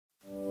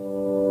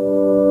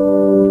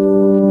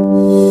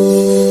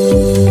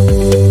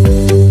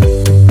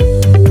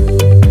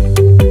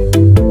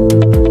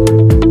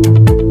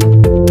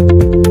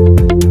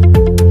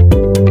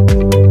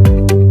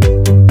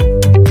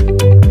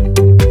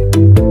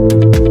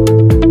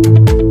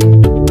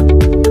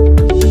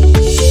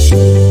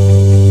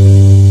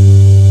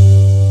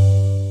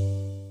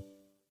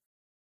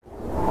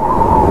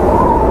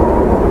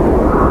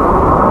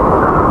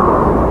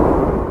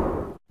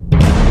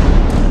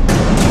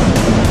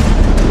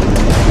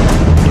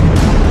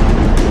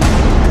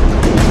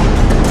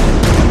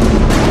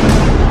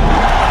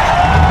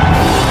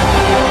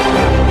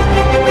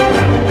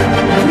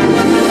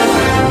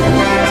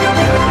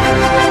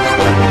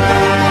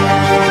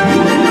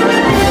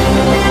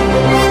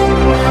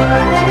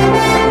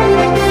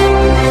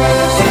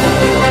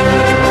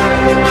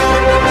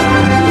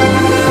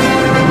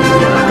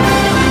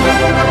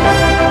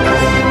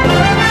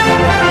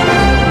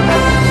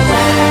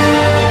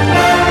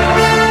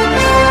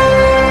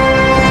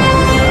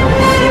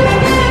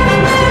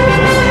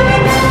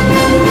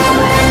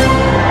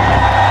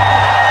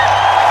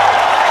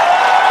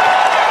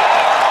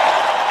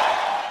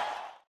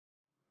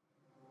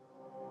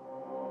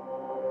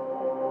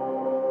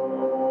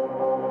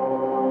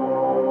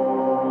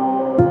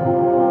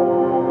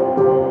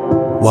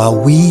While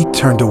we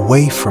turned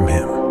away from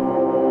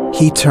him,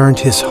 he turned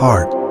his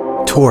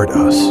heart toward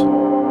us.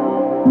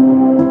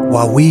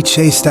 While we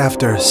chased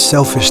after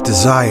selfish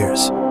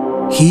desires,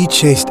 he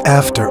chased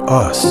after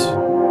us.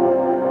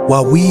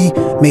 While we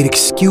made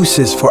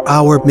excuses for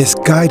our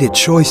misguided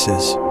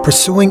choices,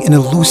 pursuing an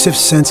elusive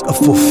sense of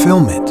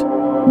fulfillment,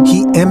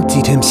 he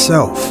emptied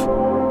himself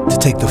to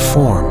take the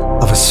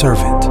form of a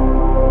servant.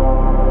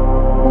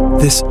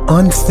 This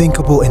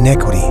unthinkable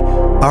inequity,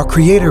 our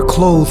Creator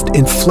clothed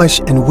in flesh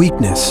and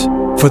weakness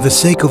for the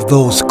sake of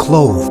those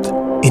clothed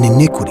in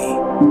iniquity.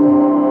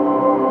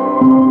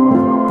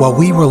 While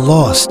we were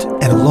lost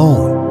and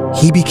alone,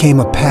 he became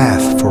a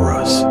path for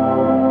us.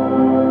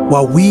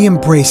 While we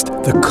embraced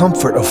the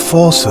comfort of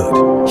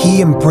falsehood,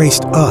 he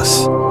embraced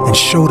us and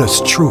showed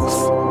us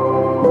truth.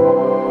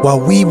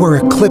 While we were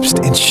eclipsed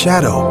in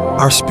shadow,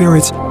 our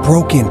spirits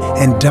broken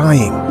and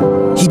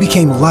dying, he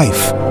became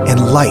life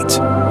and light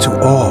to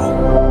all.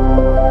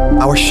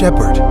 Our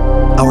shepherd,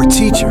 our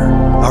teacher,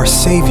 our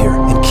savior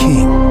and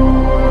king.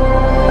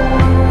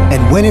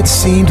 And when it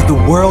seemed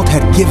the world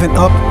had given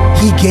up,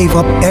 he gave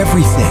up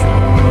everything.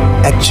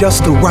 At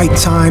just the right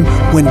time,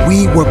 when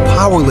we were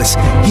powerless,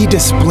 he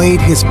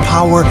displayed his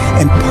power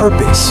and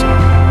purpose.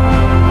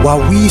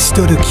 While we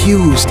stood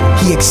accused,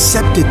 he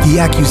accepted the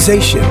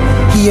accusation.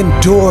 He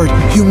endured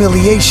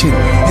humiliation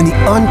and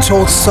the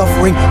untold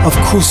suffering of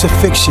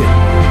crucifixion.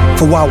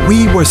 For while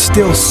we were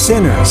still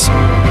sinners,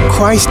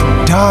 Christ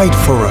died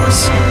for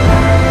us.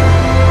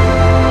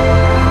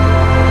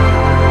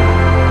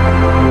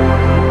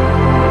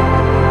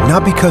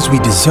 Not because we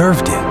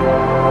deserved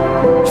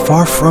it,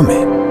 far from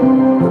it,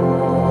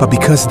 but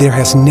because there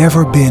has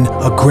never been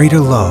a greater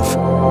love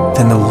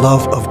than the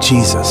love of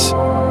Jesus.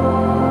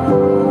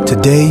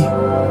 Today,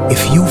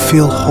 if you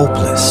feel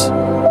hopeless,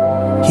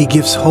 he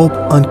gives hope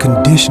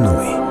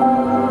unconditionally.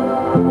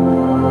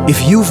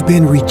 If you've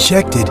been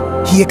rejected,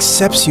 he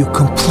accepts you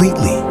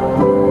completely.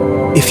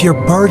 If your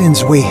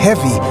burdens weigh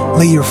heavy,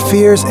 lay your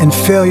fears and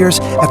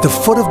failures at the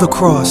foot of the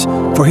cross,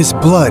 for his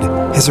blood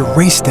has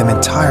erased them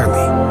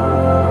entirely.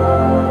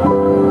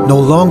 No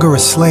longer a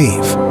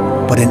slave,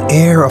 but an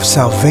heir of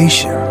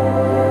salvation,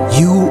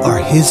 you are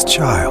his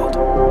child,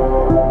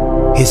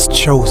 his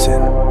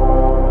chosen.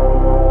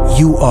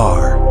 You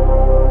are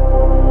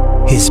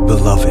his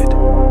beloved.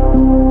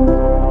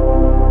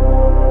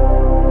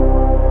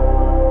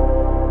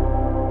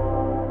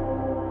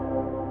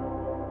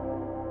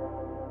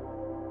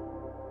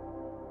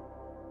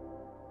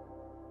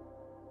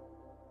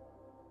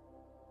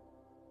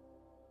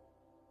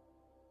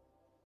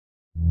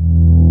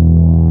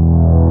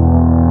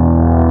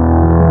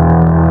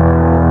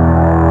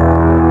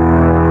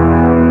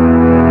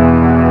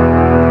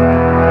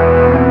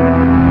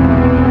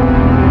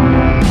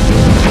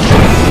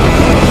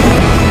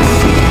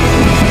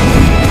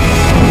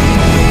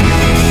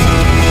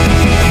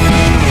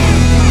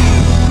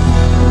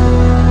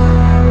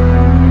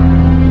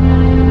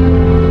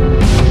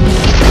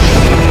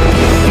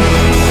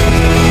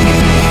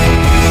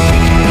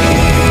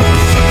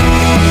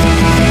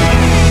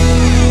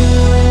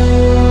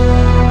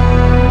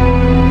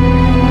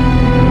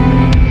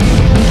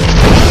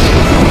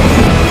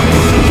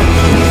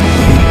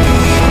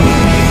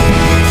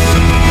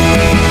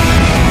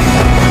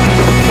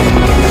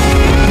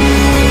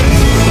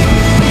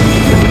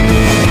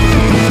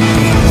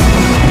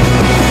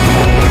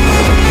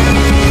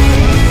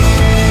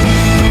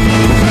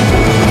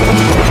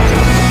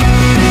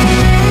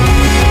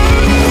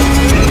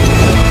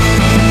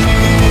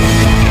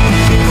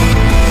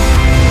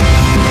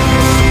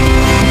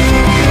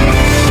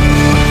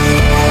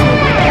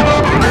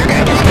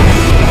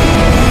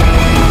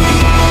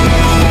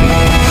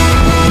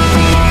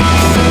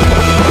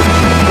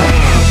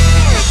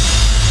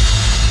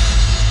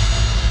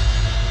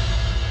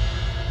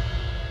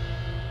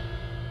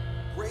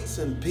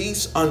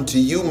 Unto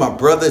you, my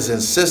brothers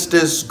and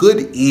sisters,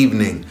 good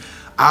evening.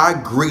 I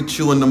greet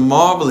you in the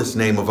marvelous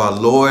name of our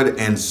Lord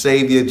and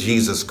Savior,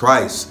 Jesus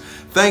Christ.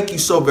 Thank you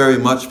so very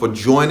much for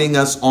joining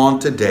us on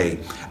today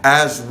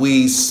as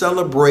we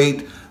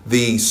celebrate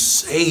the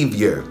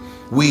Savior.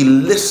 We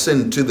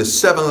listen to the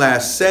 7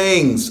 last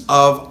sayings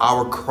of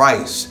our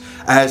Christ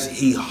as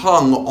he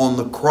hung on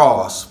the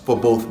cross for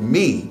both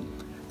me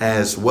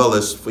as well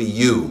as for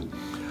you.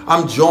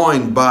 I'm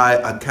joined by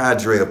a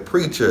cadre of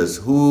preachers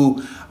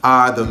who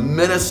are the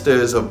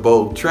ministers of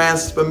both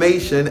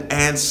Transformation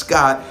and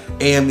Scott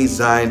AME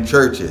Zion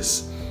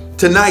churches.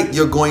 Tonight,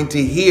 you're going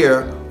to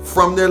hear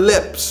from their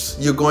lips.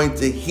 You're going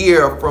to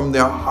hear from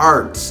their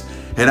hearts.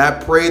 And I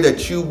pray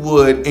that you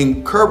would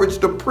encourage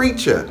the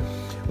preacher.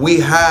 We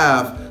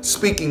have,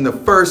 speaking the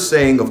first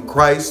saying of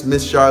Christ,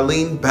 Miss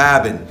Charlene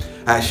Babin,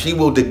 as she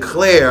will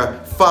declare,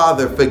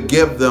 Father,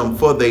 forgive them,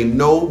 for they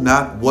know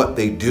not what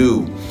they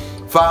do.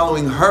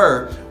 Following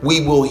her,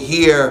 we will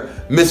hear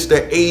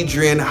Mr.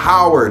 Adrian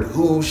Howard,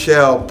 who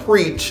shall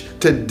preach,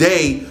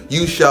 Today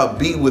you shall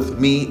be with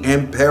me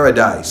in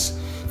paradise.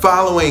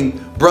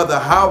 Following Brother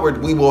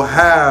Howard, we will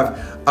have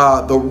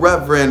the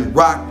Reverend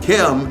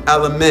Rakim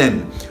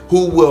Elamin,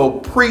 who will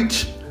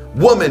preach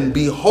Woman,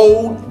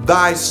 behold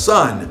thy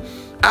son.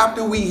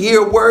 After we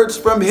hear words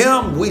from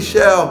him, we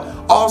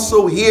shall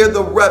also hear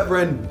the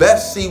Reverend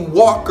Bessie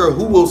Walker,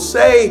 who will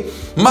say,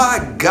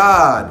 my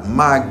God,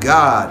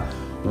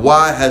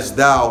 why hast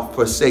thou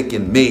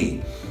forsaken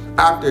me?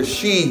 After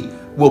she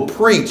will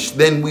preach,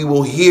 then we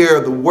will hear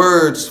the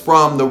words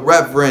from the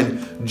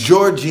Reverend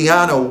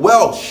Georgianna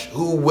Welsh,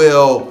 who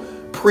will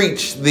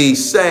preach the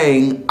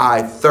saying,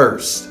 I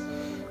thirst.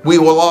 We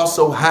will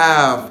also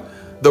have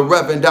the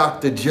Reverend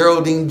Dr.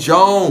 Geraldine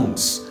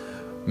Jones,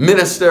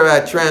 minister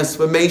at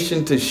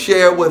Transformation, to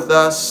share with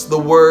us the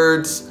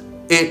words,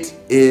 it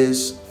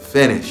is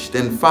finished.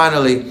 And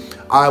finally,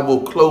 I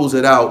will close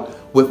it out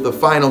with the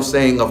final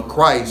saying of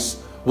Christ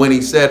when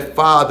he said,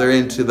 Father,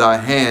 into thy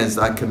hands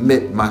I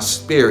commit my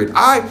spirit.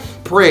 I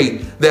pray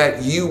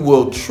that you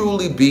will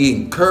truly be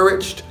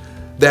encouraged,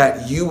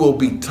 that you will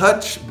be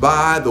touched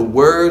by the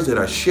words that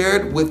are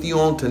shared with you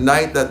on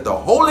tonight, that the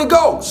Holy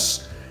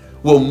Ghost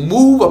will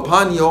move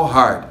upon your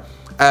heart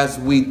as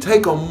we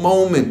take a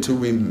moment to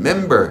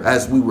remember,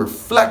 as we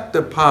reflect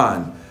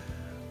upon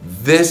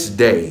this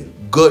day,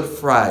 Good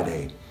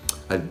Friday,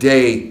 a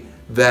day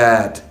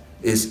that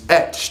is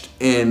etched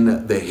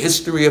in the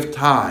history of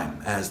time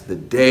as the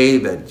day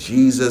that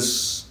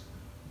Jesus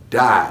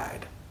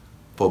died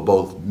for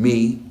both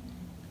me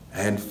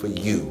and for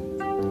you.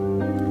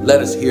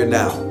 Let us hear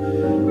now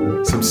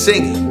some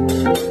singing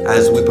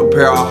as we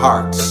prepare our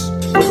hearts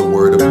for the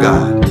Word of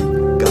God.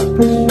 God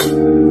bless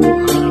you.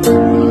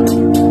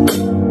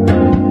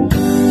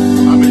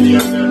 How many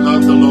out there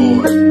love the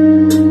Lord?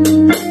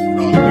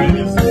 There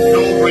is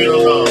no greater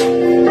love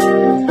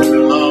than the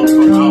love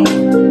from our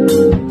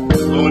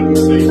Lord and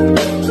Savior.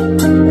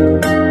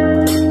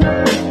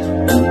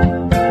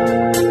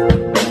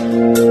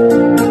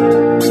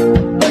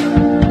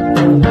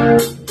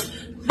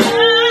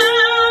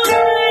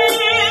 There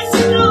is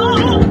no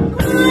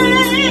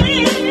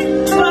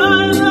greater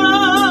love.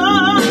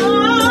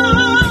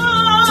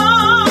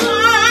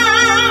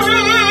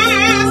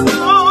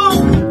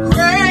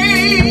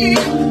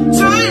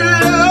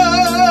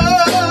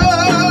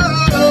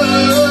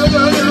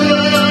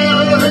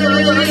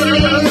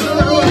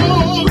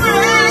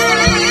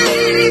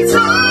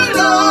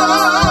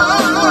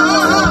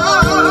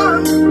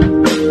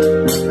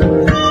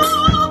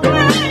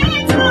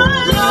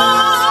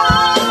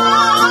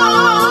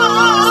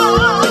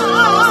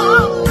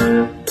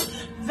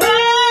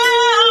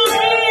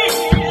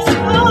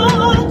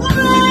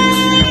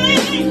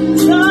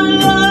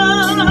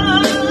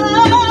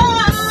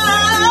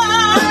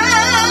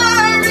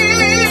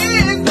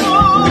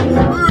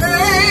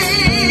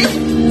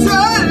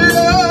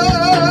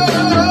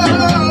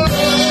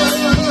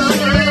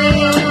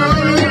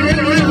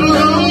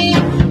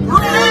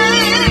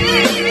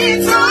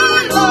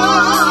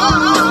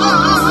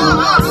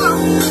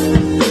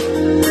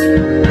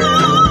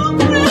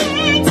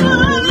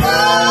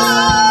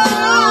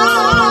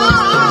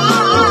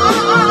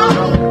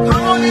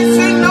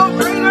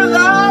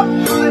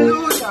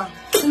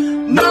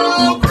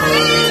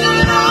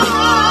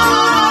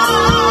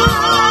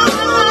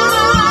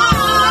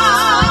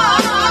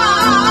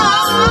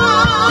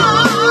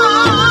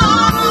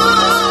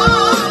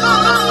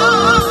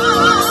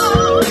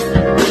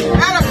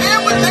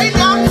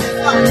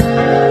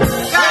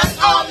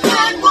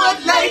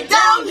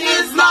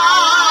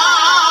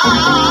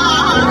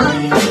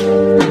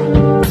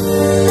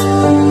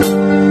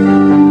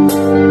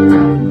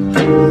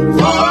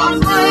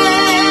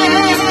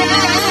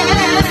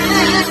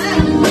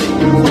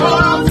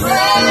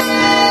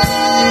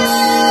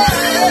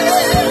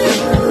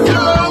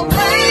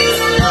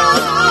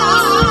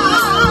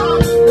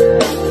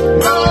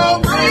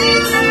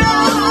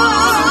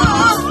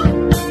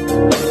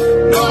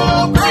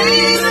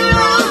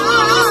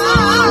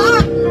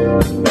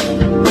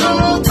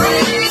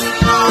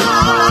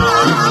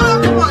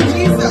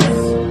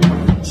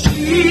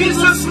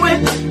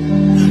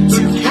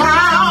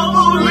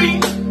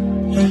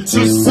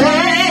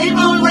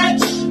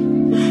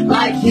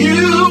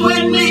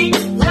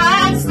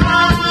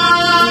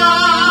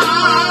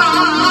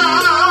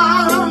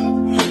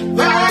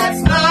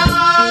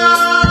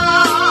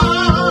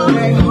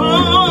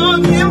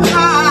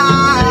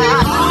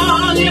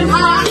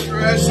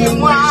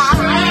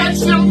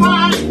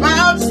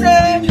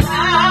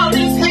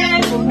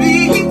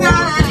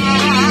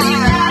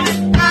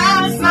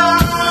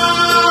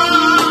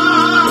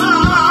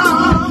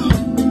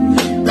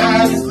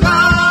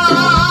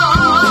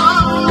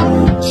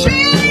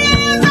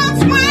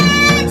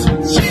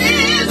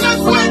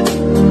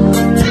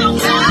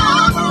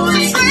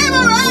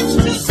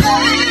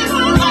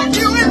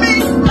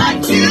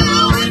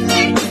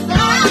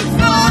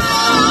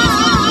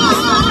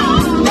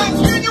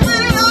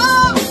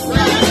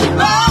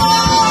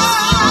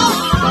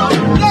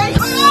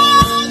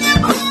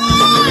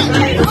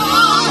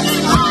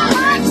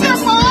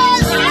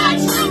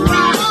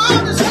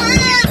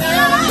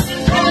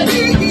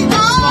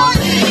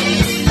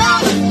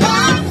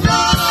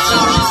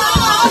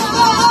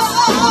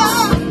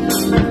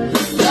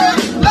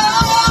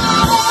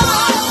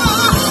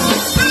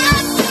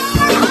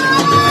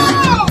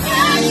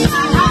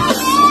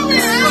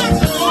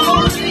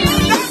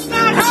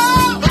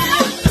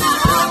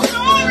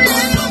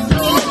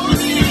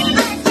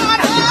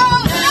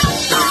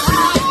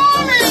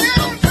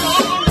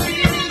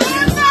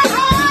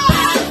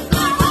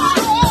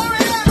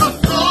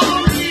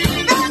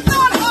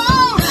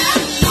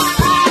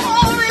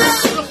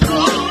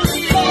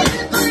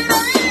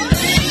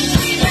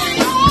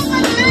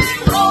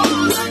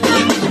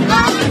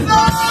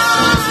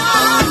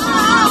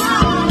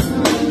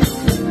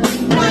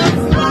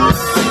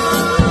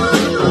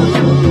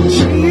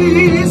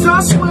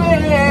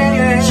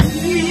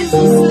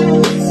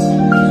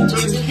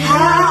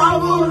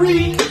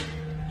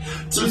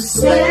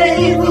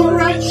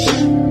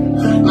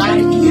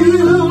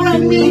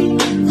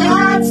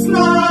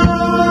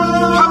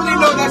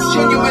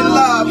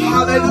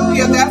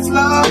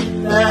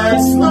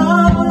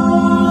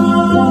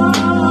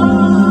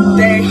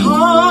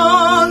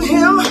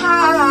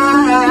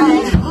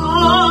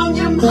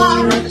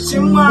 How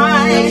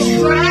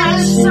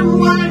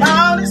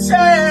to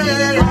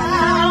say,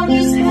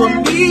 for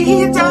me he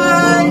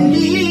died,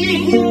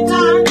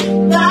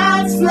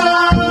 that's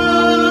love.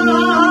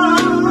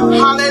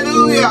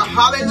 Hallelujah,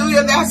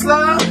 hallelujah, that's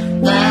love.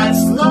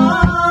 That's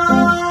love.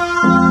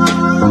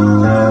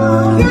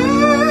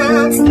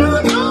 That's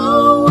not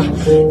how.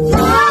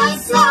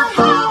 That's not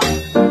how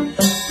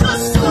the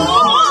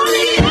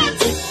story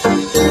ends.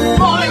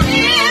 For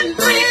in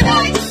 3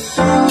 days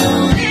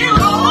he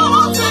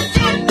rose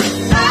again.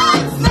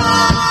 That's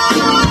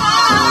love.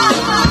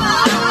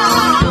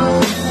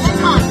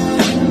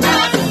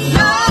 That's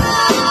love.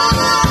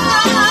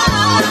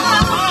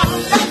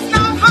 That's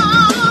not how.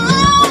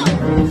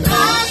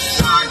 That's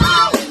not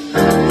how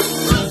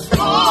the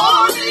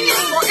story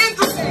ends. For in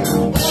 3 days.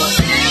 For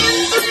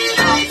in 3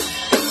 days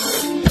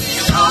he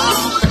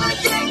rose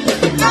again.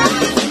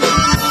 That's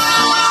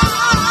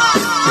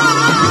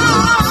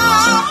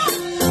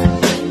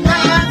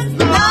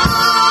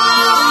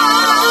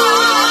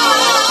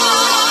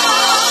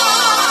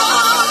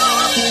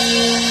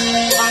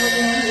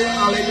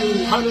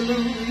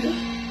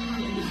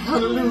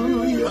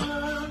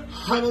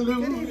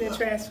Good evening,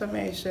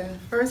 Transformation.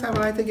 First, I would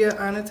like to give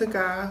honor to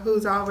God,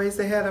 who's always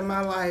ahead of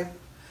my life,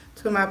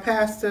 to my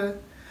pastor,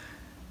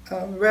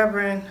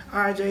 Reverend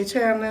R.J.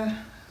 Chandler,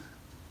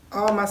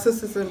 all my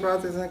sisters and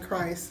brothers in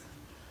Christ.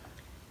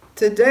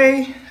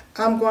 Today,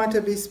 I'm going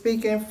to be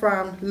speaking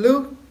from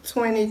Luke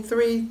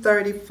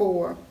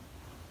 23:34,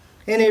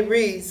 and it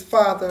reads,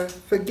 Father,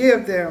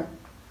 forgive them.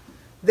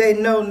 They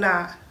know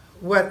not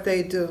what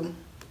they do.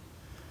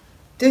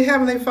 Dear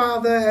Heavenly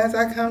Father, as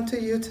I come to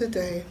you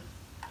today,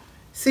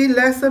 see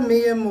less of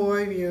me and more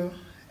of you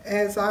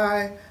as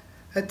I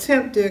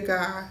attempt, dear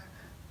God,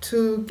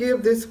 to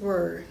give this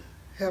word,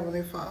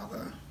 Heavenly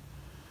Father.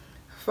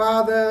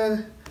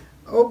 Father,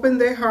 open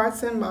their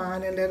hearts and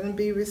minds and let them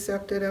be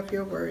receptive of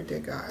your word, dear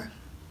God.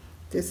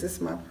 This is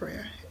my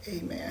prayer.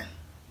 Amen.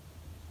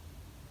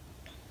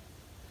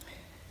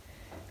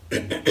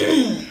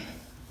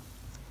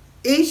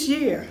 Each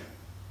year,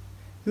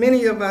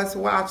 many of us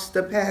watch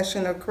The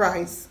Passion of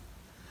Christ,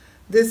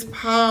 this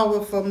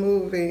powerful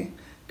movie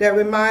that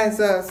reminds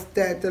us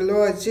that the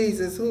Lord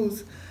Jesus, who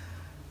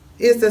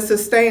is the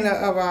sustainer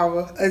of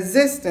our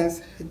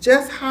existence,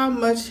 just how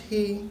much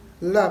he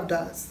loved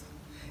us.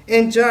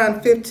 In John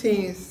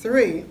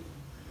 15:3,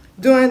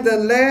 during the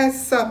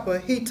Last Supper,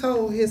 he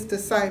told his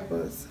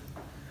disciples,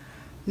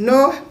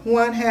 no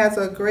one has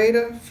a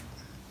greater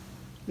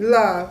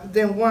love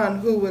than one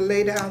who will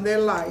lay down their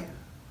life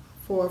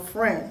for a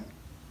friend.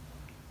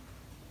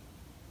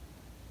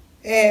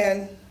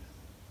 And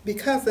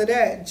because of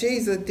that,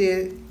 Jesus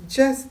did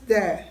just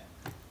that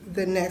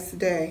the next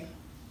day.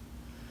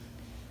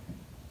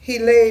 He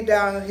laid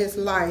down his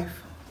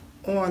life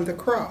on the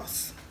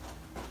cross.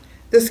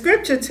 The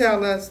scripture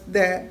tells us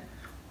that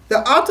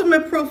the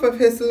ultimate proof of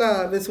his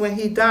love is when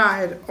he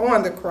died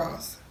on the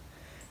cross.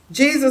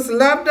 Jesus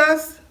loved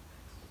us,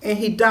 and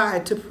he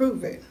died to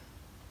prove it.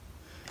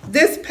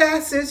 This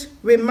passage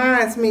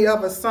reminds me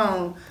of a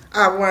song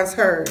I once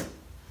heard.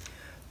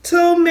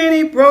 Too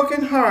many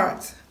broken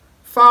hearts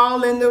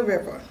fall in the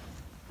river.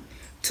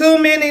 Too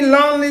many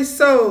lonely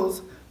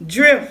souls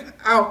drift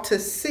out to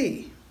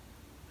sea.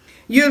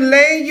 You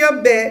laid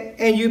your bet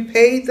and you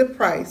paid the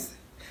price.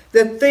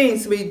 The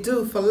things we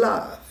do for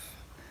love.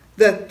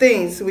 The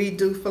things we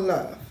do for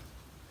love.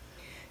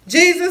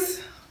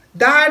 Jesus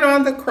died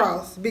on the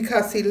cross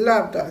because he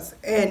loved us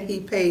and he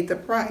paid the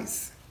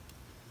price.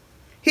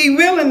 He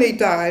willingly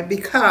died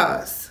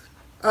because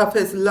of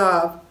his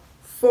love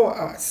for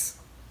us.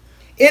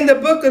 In the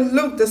book of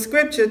Luke, the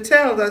scripture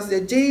tells us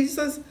that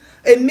Jesus,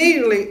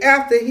 immediately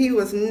after he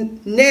was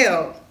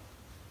nailed,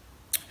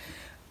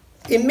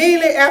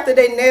 immediately after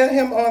they nailed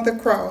him on the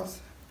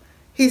cross,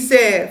 he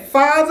said,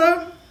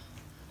 Father,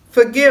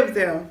 forgive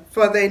them,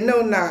 for they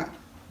know not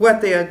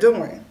what they are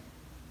doing.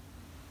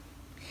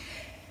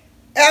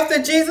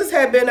 After Jesus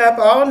had been up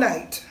all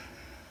night,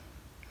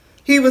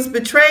 he was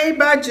betrayed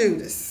by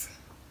Judas,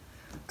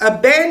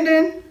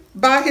 abandoned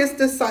by his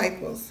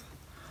disciples,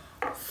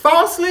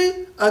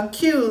 falsely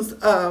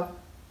accused of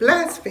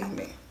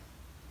blasphemy,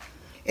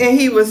 and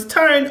he was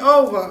turned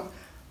over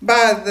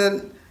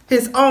by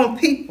his own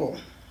people.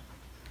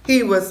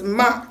 He was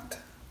mocked,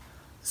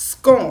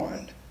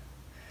 scorned,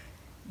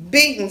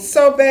 beaten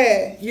so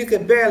bad you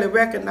could barely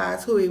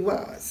recognize who he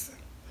was,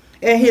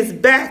 and his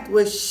back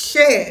was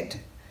shed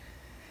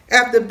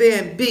after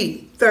being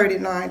beat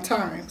 39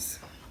 times.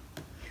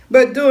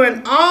 But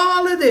during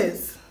all of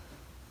this,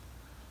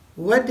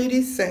 what did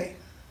he say?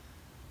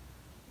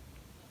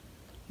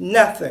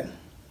 Nothing.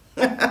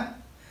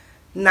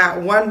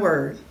 Not one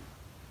word.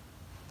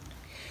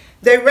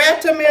 They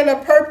wrapped him in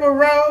a purple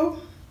robe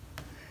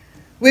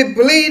with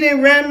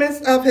bleeding remnants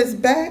of his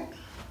back.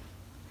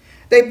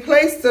 They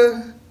placed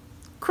a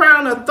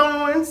crown of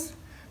thorns,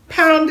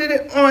 pounded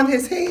it on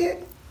his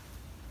head.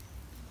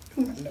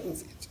 My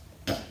nose itch.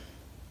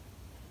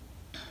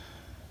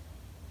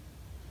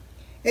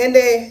 And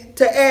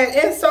to add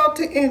insult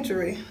to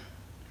injury,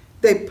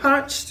 they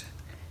punched,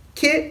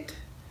 kicked,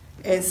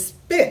 and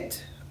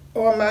spit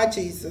on my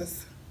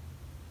Jesus.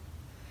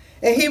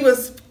 And he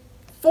was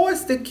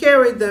forced to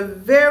carry the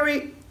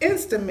very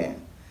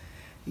instrument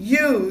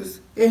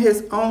used in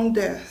his own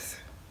death.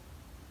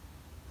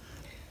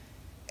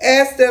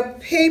 As the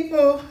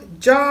people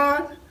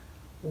jawed,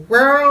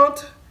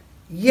 whirled,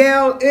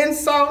 yelled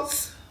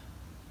insults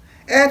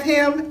at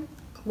him,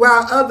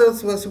 while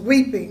others was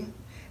weeping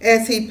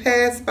as he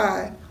passed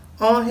by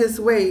on his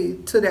way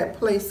to that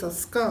place of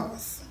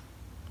skulls.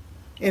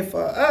 And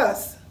for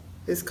us,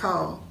 it's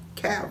called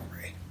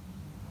Calvary.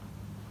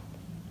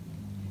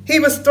 He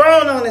was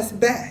thrown on his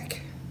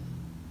back,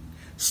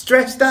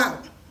 stretched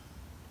out,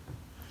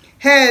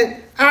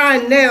 had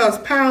iron nails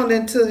pounded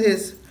into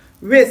his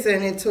wrists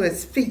and into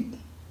his feet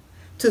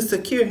to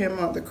secure him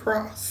on the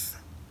cross.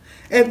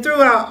 And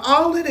throughout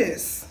all of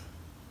this,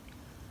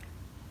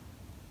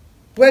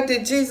 what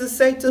did Jesus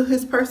say to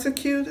his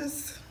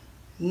persecutors?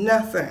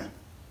 Nothing.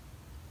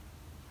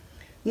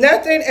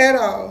 Nothing at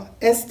all.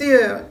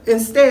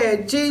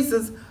 Instead,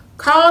 Jesus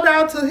called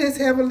out to his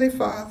heavenly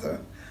Father,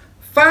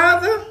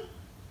 Father,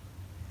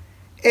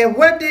 and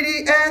what did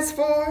he ask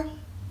for?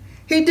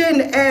 He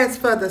didn't ask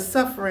for the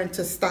suffering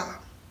to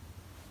stop.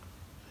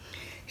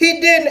 He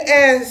didn't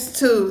ask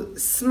to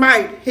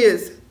smite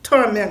his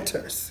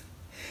tormentors.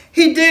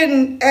 He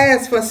didn't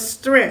ask for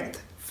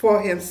strength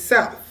for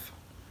himself.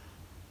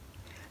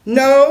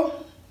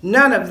 No,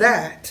 none of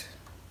that.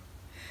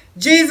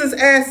 Jesus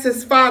asked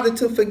his Father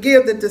to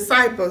forgive the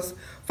disciples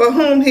for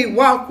whom he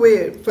walked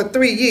with for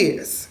 3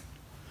 years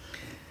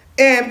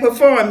and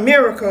performed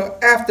miracle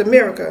after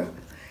miracle.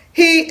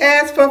 He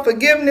asked for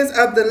forgiveness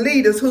of the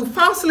leaders who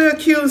falsely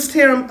accused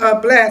him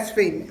of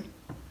blaspheming,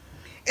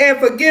 and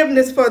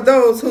forgiveness for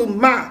those who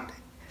mocked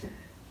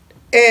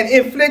and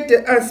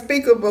inflicted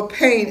unspeakable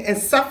pain and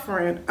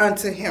suffering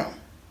unto him.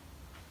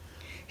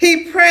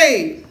 He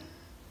prayed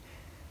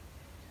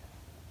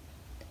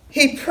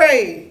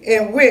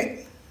and went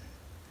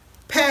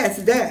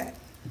past that.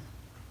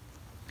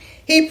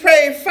 He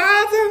prayed,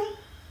 Father,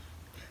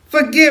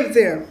 forgive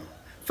them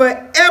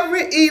for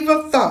every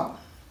evil thought,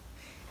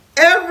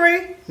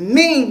 every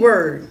mean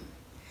word,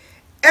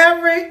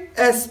 every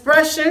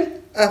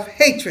expression of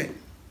hatred,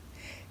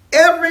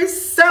 every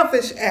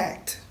selfish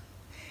act,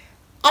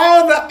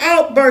 all the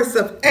outbursts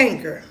of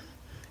anger,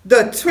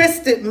 the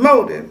twisted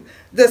motive,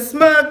 the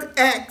smug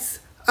acts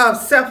of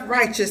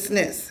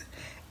self-righteousness,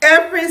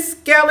 every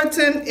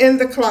skeleton in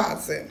the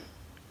closet.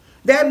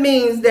 That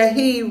means that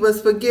he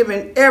was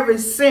forgiven every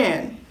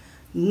sin,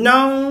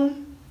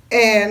 known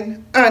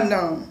and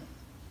unknown.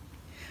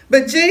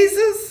 But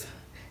Jesus,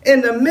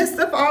 in the midst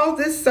of all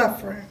this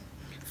suffering,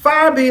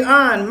 far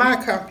beyond my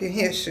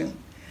comprehension,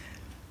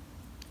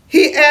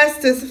 he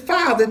asked his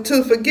Father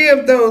to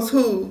forgive those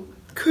who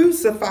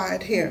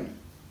crucified him.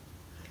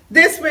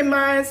 This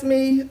reminds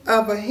me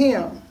of a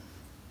hymn,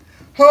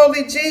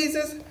 Holy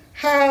Jesus,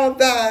 how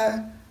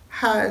thou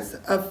hast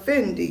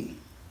offended thee.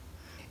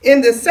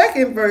 In the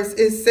second verse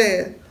it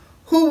says,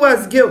 who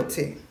was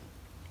guilty?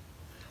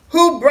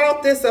 Who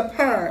brought this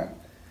upon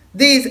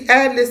these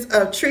atlas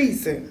of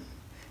treason?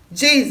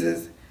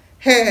 Jesus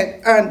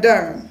had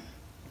undone.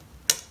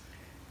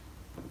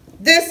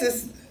 This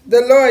is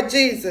the Lord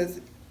Jesus.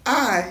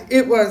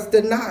 It was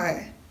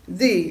denied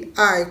thee.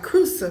 I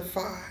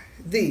crucify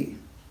thee.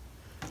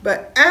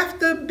 But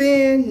after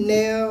being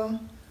nailed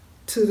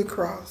to the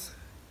cross,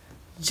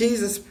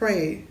 Jesus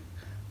prayed,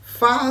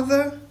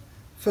 Father,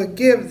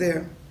 forgive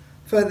them,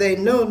 for they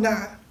know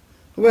not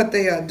what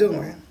they are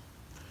doing.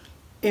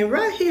 And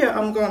right here,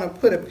 I'm going to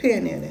put a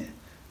pin in it.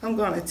 I'm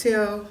going to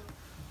tell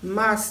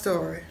my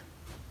story.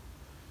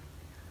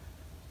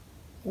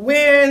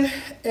 And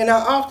I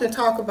often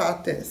talk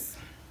about this,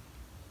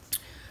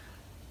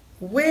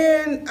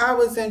 when I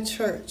was in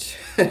church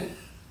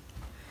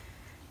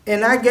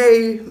and I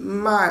gave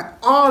my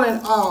all in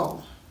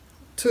all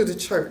to the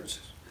church,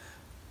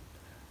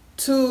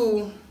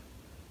 to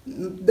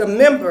the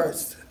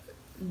members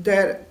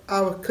that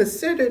are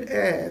considered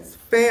as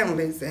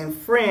families and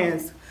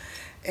friends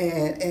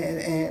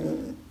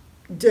and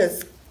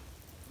just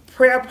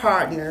prayer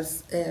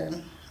partners.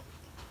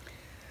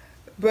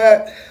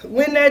 But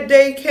when that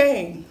day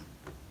came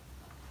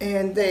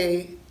and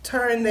they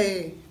turned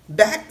their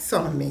backs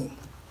on me,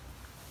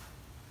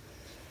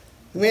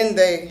 when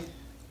they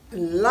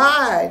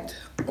lied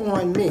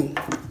on me,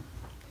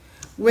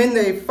 when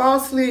they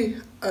falsely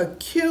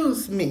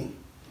accused me,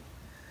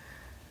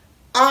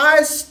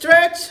 I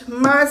stretched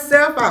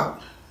myself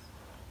out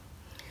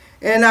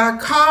and I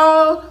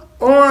called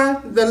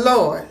on the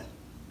Lord.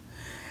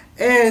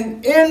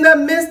 And in the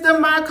midst of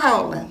my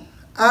calling,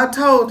 I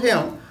told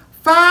him,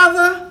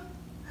 Father,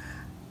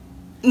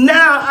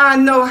 now I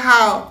know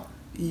how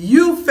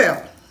you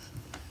felt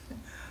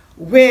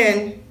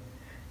when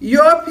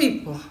your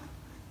people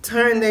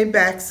turned their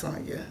backs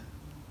on you.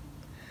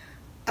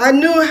 I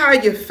knew how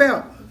you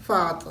felt,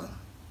 Father,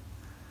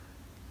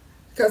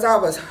 because I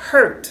was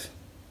hurt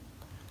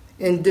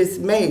and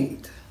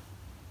dismayed.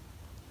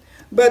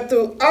 But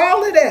through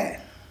all of that,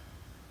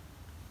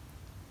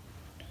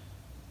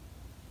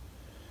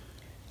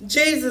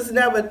 Jesus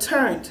never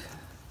turned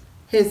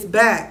his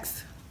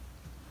backs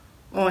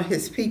on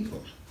his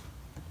people.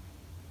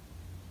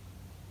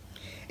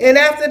 And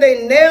after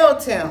they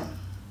nailed him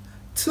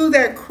to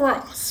that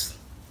cross,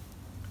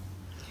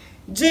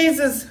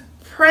 Jesus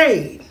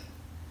prayed,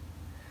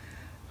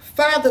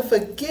 "Father,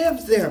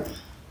 forgive them,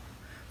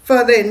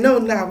 for they know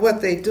not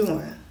what they're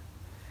doing."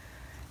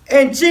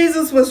 And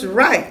Jesus was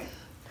right.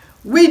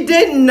 We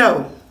didn't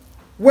know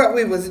what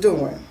we was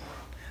doing.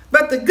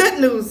 But the good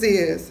news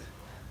is,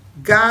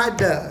 God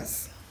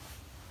does.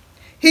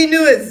 He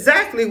knew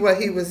exactly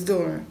what he was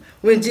doing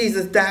when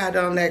Jesus died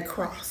on that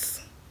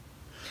cross.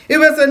 It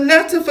was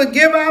enough to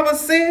forgive our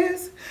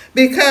sins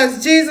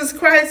because Jesus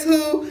Christ,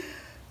 who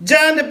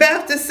John the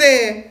Baptist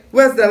said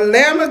was the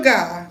Lamb of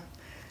God,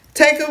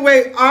 take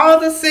away all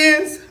the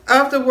sins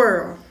of the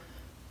world.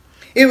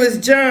 It was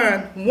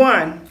John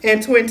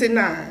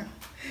 1:29.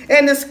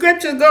 And the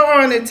scriptures go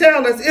on and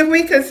tell us, if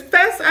we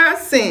confess our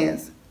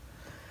sins,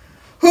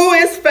 who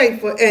is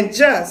faithful and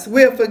just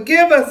will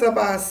forgive us of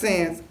our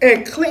sins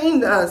and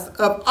clean us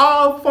of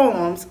all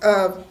forms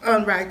of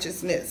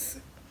unrighteousness.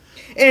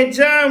 And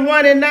John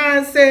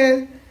 1:9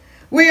 says,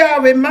 we are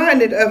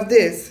reminded of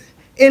this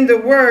in the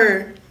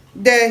word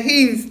that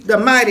he's the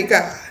mighty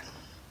God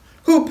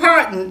who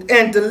pardoned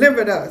and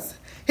delivered us.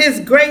 His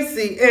grace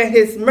and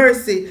his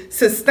mercy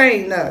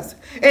sustain us.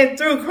 And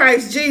through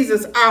Christ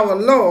Jesus our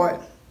Lord,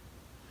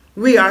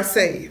 we are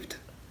saved.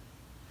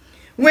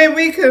 When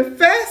we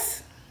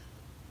confess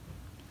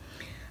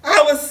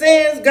our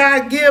sins,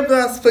 God gives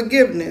us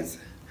forgiveness.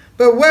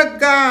 But what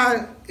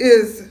God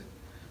is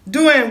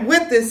doing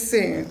with this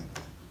sin,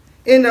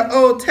 in the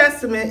Old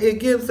Testament, it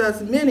gives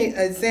us many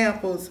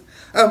examples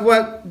of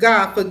what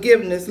God's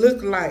forgiveness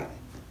looked like.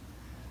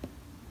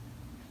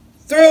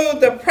 Through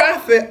the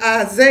prophet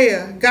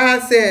Isaiah,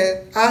 God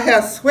said, "I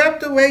have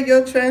swept away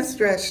your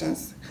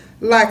transgressions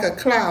like a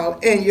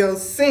cloud and your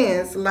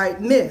sins like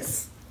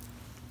mist."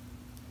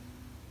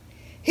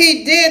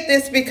 He did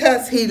this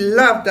because he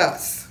loved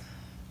us.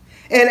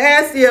 And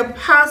as the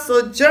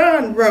Apostle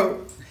John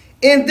wrote,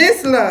 in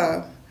this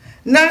love,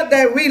 not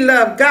that we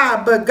love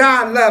God, but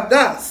God loved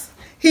us.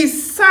 He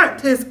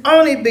sent his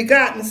only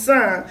begotten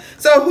Son,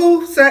 so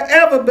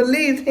whosoever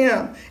believes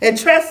him and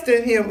trusts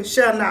in him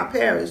shall not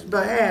perish,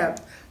 but have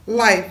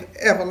life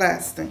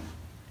everlasting.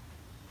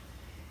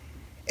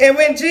 And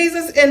when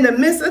Jesus, in the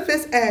midst of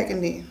his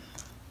agony,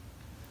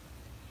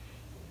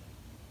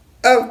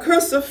 a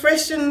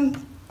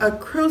crucifixion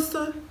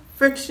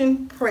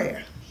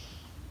prayer,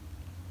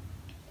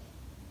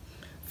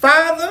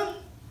 "Father,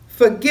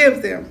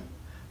 forgive them,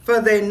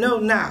 for they know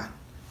not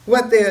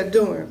what they are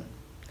doing."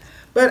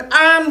 But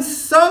I'm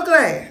so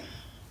glad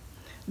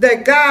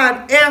that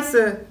God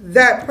answered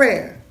that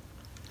prayer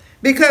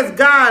because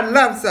God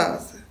loves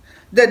us.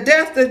 The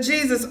death of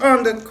Jesus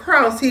on the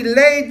cross, he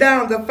laid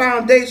down the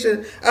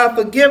foundation of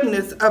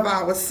forgiveness of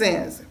our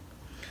sins.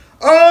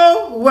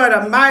 Oh, what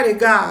a mighty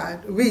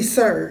God we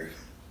serve.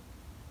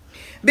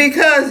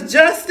 Because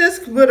justice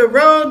would have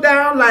rolled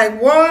down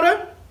like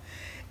water,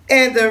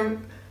 and the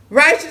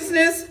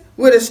righteousness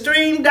would have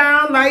streamed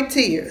down like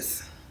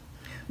tears.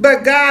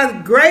 But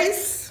God's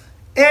grace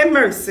and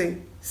mercy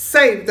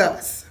saved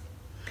us.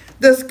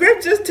 The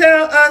scriptures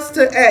tell us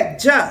to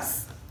act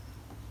just,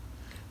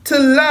 to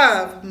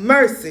love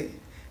mercy,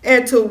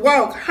 and to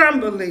walk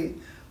humbly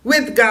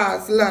with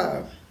God's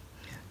love.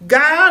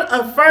 God's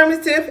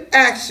affirmative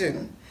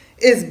action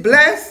is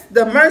blessed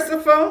the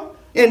merciful,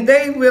 and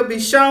they will be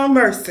shown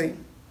mercy.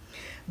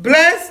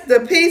 Bless the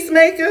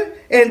peacemaker,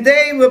 and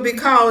they will be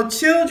called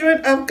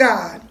children of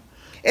God.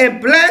 And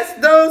bless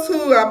those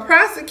who are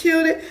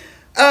persecuted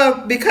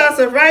because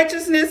of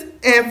righteousness,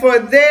 and for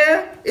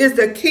there is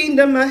the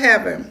kingdom of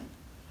heaven.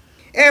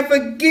 And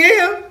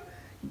forgive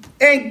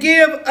and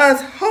give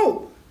us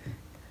hope.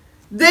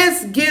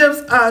 This gives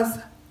us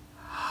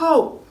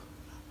hope.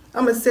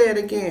 I'm going to say it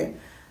again.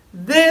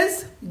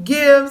 This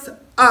gives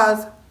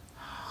us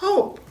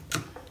hope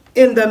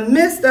in the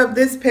midst of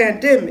this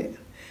pandemic,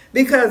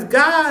 because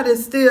God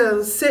is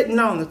still sitting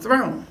on the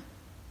throne.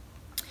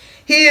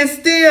 He is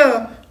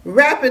still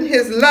wrapping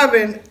his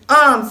loving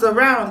arms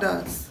around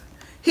us.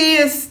 He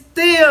is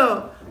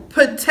still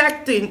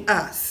protecting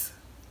us.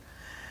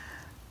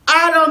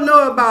 I don't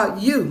know about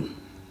you,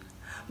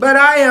 but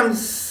I am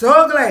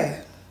so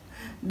glad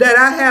that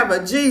I have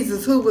a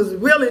Jesus who was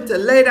willing to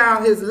lay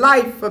down his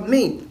life for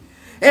me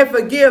and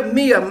forgive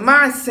me of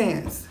my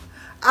sins.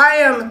 I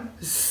am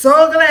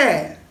so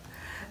glad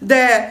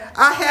that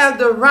I have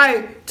the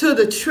right to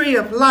the tree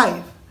of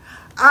life.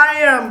 I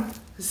am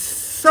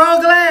so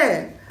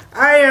glad.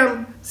 I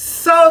am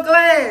so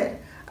glad.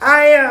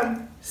 I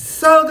am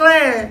so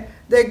glad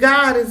that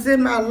God is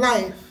in my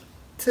life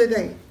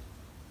today.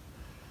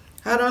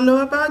 I don't know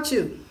about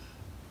you,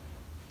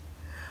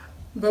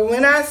 but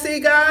when I see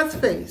God's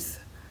face,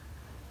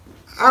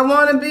 I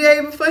want to be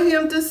able for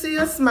him to see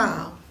a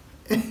smile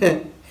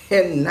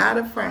and not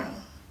a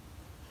frown.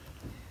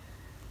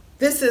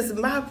 This is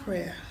my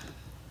prayer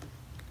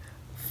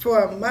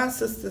for my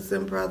sisters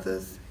and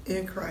brothers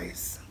in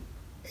Christ.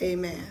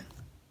 Amen.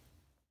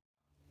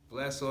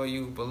 Bless all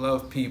you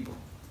beloved people,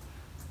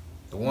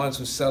 the ones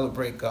who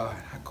celebrate God.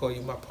 I call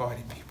you my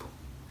party people.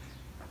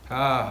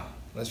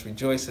 Let's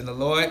rejoice in the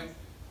Lord.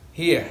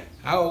 Here,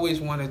 I always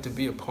wanted to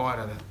be a part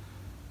of the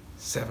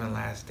 7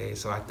 last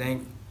days, so I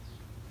thank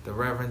the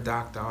Reverend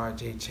Dr.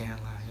 R.J.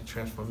 Chandler and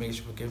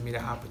Transformation for giving me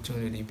the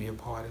opportunity to be a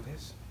part of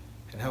this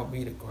and help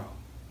me to grow.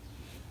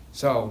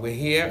 So we're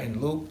here in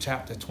Luke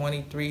chapter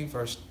 23,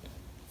 verse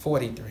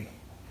 43,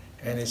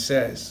 and it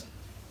says,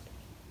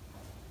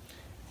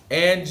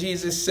 "And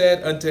Jesus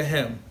said unto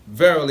him,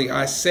 Verily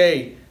I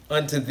say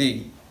unto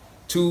thee,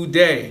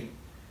 today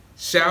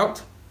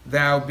shalt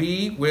thou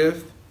be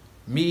with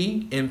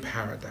me in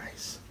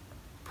paradise."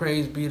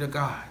 Praise be to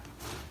God.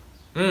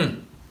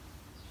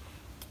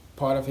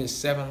 Part of his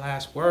 7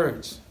 last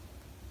words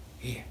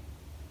here.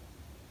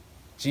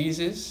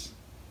 Jesus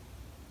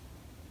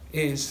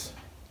is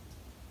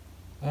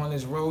on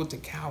his road to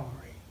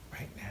Calvary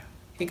right now.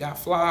 He got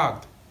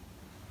flogged.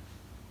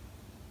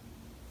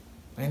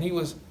 And he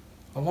was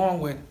along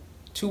with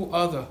 2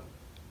 other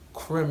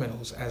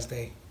criminals, as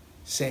they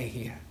say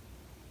here.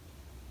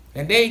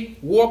 And they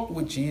walked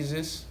with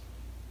Jesus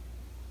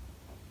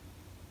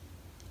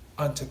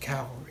unto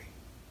Calvary.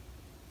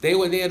 They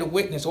were there to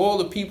witness all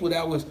the people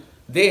that was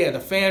there, the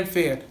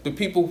fanfare, the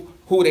people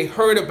who they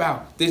heard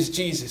about this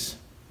Jesus.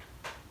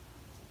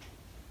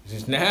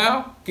 Is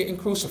now getting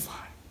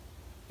crucified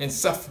and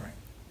suffering.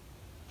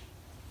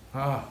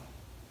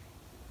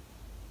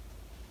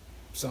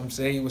 Some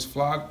say he was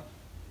flogged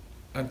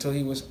until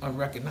he was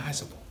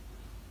unrecognizable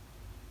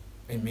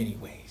in many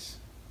ways.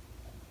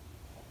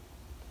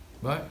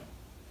 But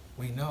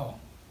we know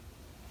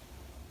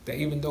that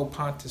even though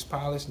Pontius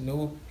Pilate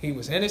knew he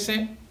was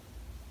innocent,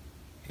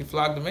 he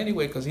flogged him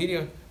anyway because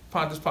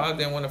Pontius Pilate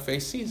didn't want to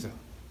face Caesar.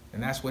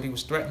 And that's what he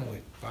was threatened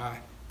with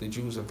by the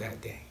Jews of that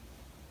day.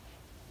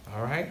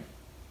 All right?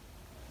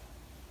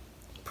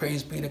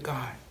 Praise be to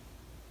God.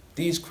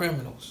 These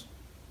criminals,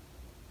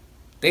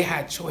 they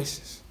had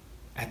choices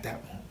at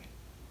that moment.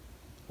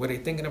 Were they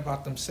thinking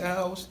about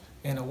themselves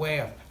in a way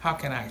of, how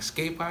can I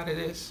escape out of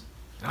this?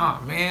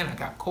 Oh man, I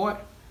got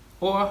caught.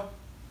 Or,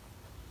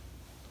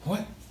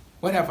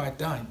 what have I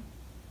done?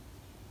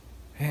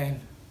 And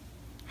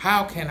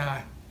how can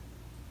I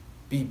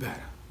be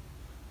better?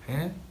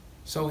 And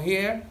so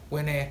here,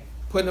 when they're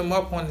putting them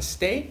up on the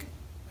stake,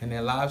 and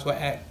their lives were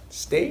at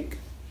stake,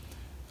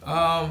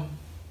 they're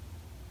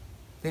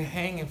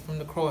hanging from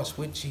the cross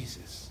with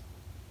Jesus.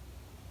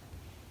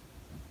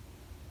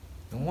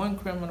 And one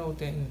criminal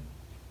didn't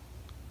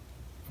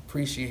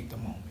appreciate the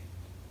moment.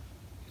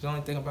 He's only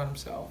thinking about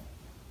himself.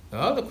 The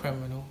other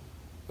criminal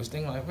was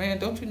thinking like, man,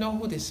 don't you know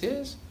who this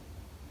is?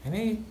 And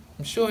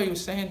I'm sure he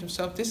was saying to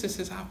himself, this is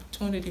his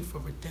opportunity for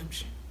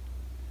redemption.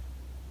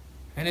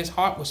 And his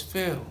heart was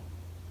filled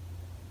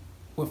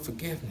with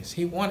forgiveness.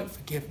 He wanted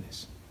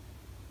forgiveness.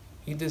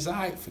 He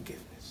desired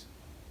forgiveness.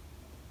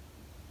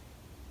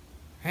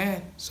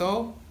 And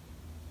so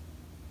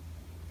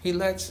he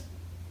lets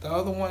the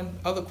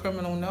other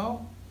criminal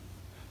know,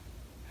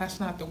 that's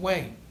not the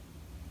way.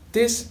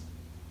 This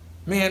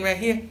man right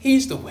here,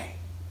 he's the way,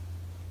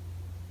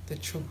 the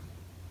truth,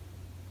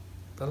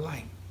 the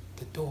light,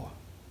 the door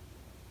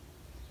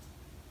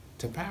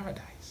to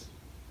paradise.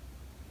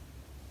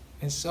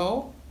 And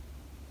so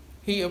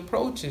he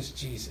approaches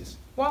Jesus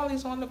while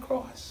he's on the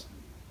cross,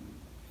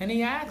 and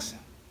he asks him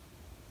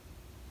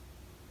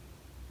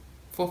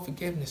for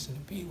forgiveness and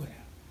to be with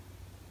him.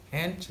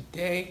 And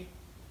today,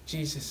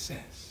 Jesus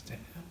says to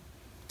him,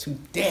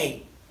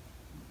 today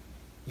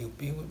you'll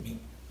be with me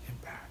in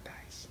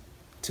paradise.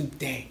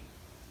 Today.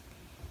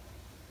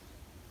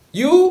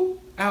 You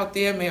out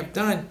there may have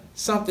done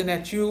something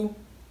that you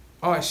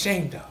are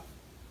ashamed of.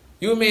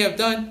 You may have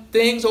done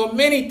things or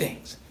many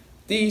things.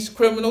 These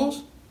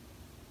criminals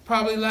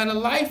probably led a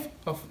life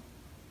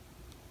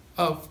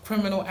of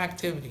criminal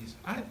activities.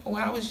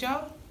 When I was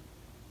young,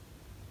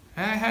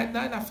 I had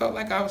none. I felt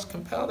like I was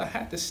compelled. I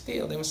had to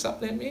steal. There was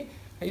something in me.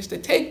 I used to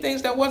take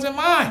things that wasn't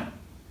mine.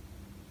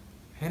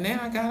 And then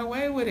I got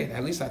away with it.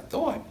 At least I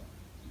thought.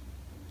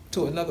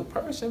 To another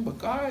person, but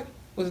God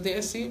was there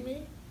to see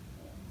me.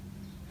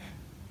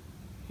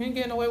 You ain't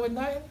getting away with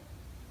nothing.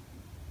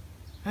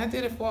 I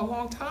did it for a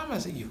long time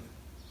as a youth.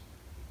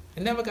 I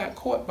never got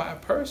caught by a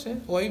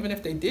person, or even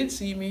if they did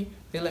see me,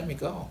 they let me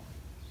go.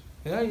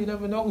 You know, you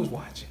never know who's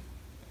watching.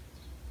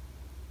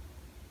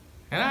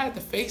 And I had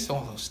to face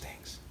all those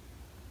things.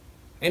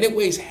 And it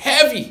weighs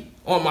heavy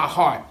on my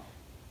heart.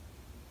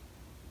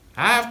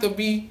 I have to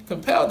be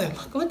compelled to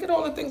look at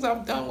all the things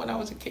I've done when I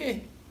was a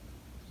kid.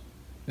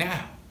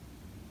 Now.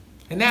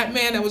 And that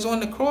man that was on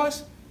the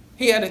cross,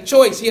 he had a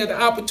choice. He had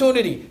the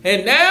opportunity.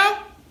 And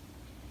now,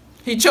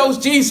 he chose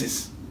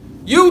Jesus.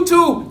 You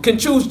too can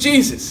choose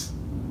Jesus.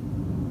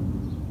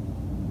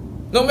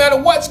 No matter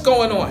what's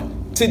going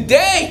on.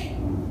 Today,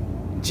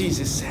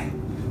 Jesus said.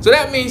 So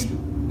that means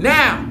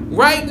now,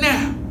 right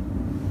now,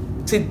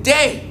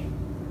 today,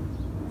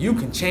 you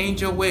can change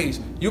your ways.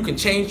 You can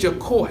change your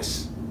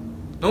course.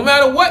 No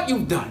matter what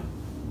you've done.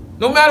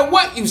 No matter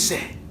what you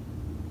said.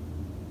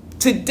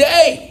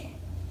 Today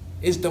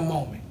is the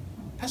moment.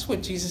 That's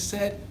what Jesus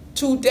said.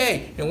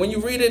 Today. And when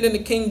you read it in the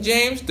King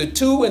James, the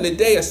to and the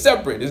day are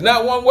separate. It's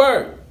not one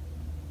word.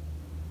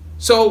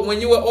 So when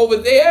you were over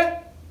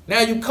there, now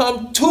you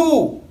come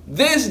to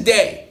this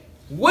day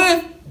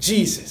with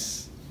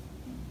Jesus.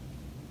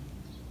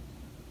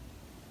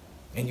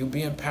 And you'll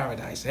be in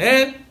paradise.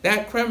 And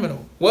that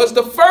criminal was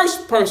the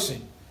first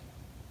person.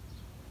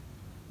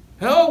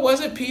 No, it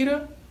wasn't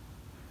Peter.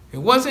 It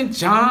wasn't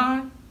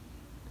John.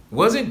 It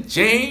wasn't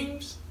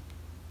James.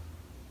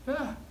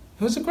 It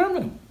was a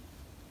criminal.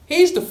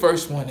 He's the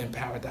first one in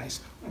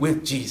paradise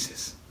with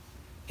Jesus.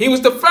 He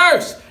was the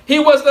first. He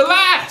was the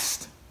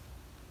last.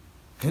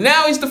 And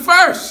now he's the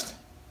first.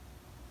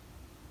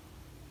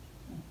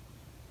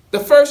 The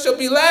first shall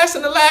be last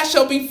and the last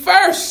shall be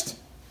first.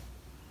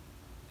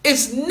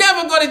 It's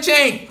never going to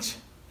change.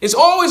 It's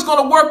always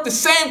going to work the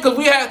same because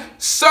we have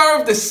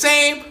served the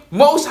same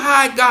Most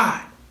High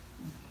God.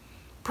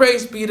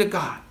 Praise be to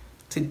God.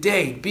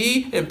 Today,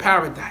 be in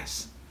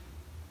paradise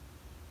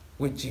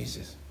with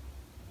Jesus.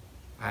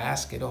 I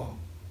ask it all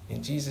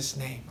in Jesus'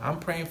 name. I'm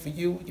praying for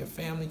you, your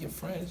family, your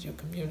friends, your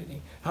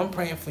community. I'm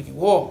praying for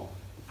you all.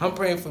 I'm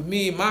praying for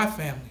me, my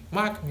family,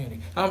 my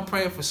community. I'm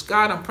praying for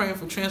Scott. I'm praying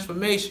for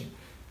transformation.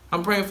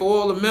 I'm praying for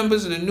all the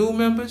members and the new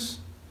members,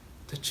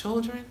 the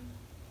children.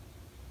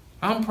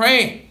 I'm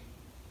praying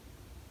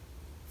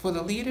for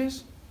the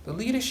leaders, the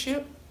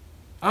leadership.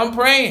 I'm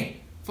praying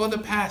for the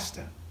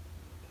pastor.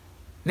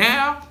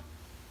 Now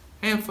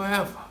and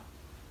forever.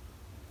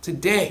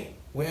 Today,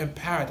 we're in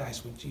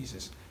paradise with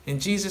Jesus. In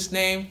Jesus'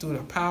 name, through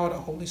the power of the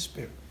Holy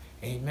Spirit.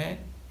 Amen,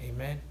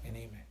 amen, and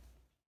amen.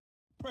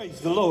 Praise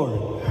the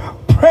Lord.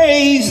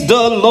 Praise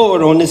the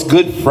Lord on this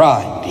Good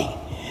Friday.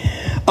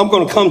 I'm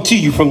going to come to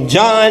you from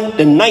John,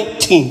 the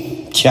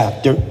 19th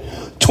chapter,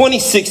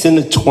 26 and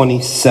the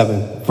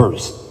 27th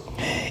verse.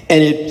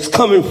 And it's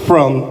coming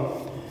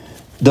from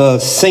the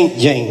St.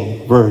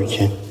 James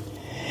Version.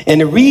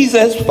 And it reads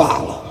as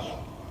follows.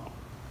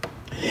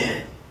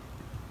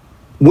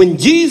 When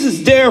Jesus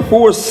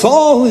therefore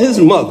saw his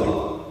mother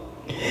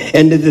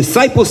and the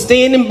disciple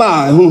standing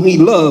by whom he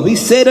loved, he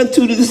said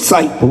unto the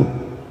disciple,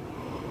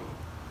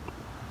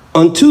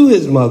 unto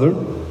his mother,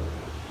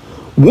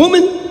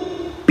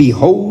 Woman,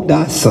 behold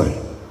thy son.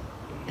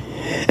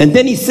 And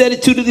then he said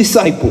it to the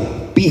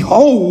disciple,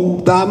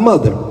 Behold thy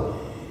mother.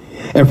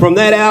 And from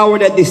that hour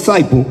that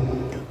disciple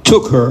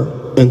took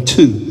her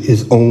unto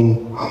his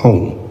own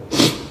home.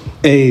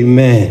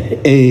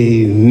 Amen.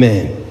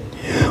 Amen.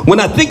 When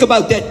I think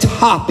about that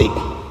topic,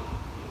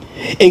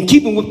 in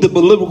keeping with the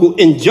biblical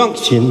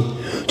injunction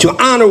to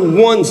honor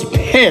one's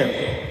parent,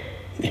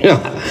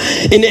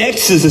 in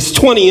Exodus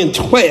 20 and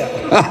 12,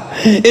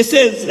 it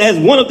says as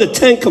one of the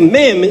 10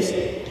 commandments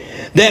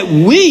that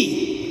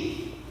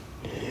we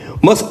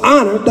must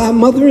honor thy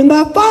mother and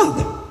thy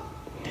father.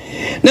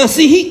 Now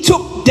see, he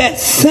took that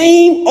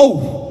same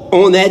oath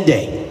on that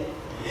day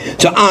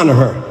to honor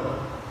her.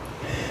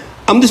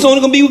 I'm just only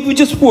going to be with you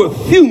just for a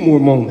few more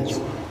moments.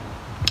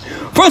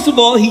 First of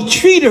all, he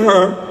treated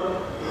her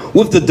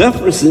with the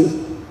deference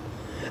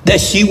that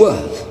she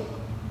was.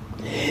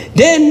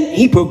 Then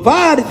he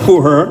provided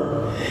for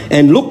her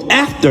and looked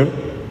after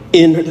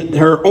in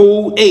her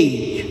old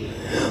age.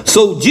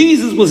 So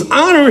Jesus was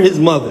honoring his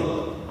mother.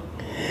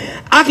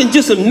 I can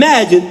just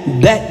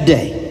imagine that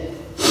day.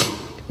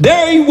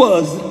 There he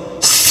was,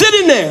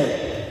 sitting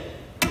there,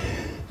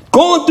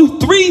 going through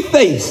 3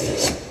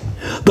 phases.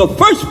 The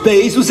first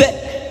phase was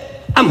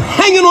that I'm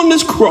hanging on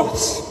this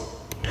cross,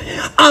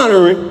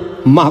 honoring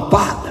my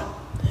father.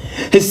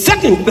 His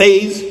second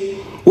phase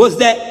was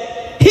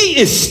that he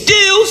is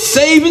still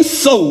saving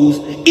souls,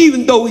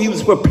 even though he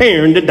was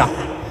preparing to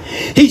die.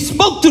 He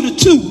spoke to the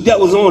 2 that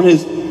was on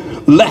his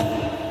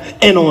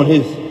left and on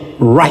his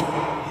right.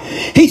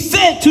 He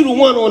said to the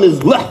one on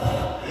his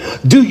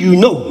left, do you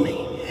know me?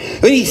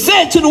 And he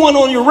said to the one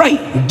on your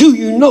right, do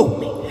you know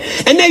me?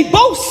 And they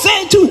both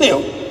said to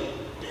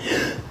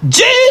him,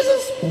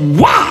 Jesus,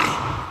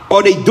 why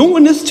are they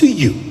doing this to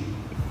you?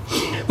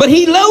 But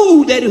he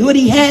knew that what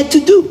he had to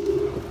do.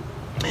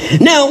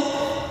 Now,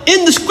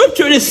 in the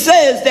scripture, it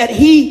says that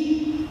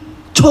he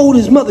told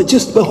his mother,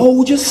 just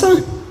behold your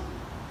son.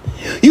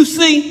 You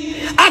see,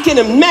 I can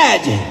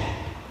imagine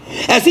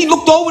as he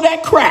looked over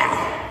that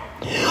crowd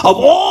of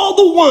all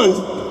the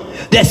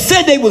ones that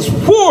said they was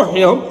for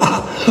him,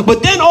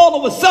 but then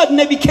all of a sudden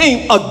they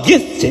became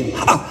against him.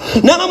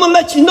 Now I'm gonna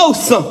let you know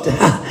something.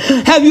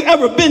 Have you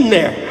ever been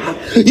there?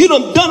 You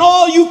done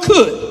all you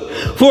could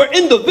for an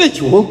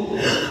individual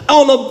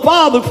on a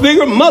father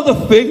figure, mother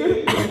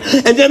figure,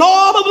 and then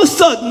all of a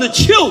sudden the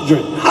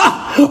children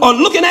are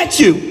looking at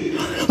you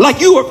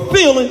like you are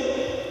feeling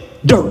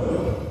dirt.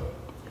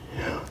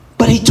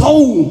 But he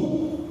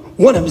told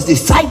one of his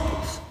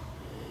disciples,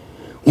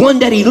 one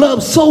that he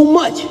loved so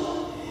much,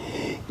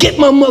 get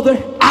my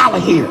mother out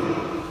of here.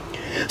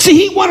 See,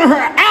 he wanted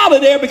her out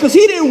of there because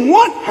he didn't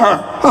want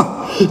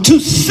her to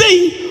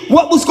see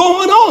what was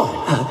going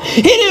on.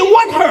 He didn't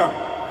want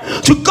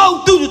her to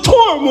go through the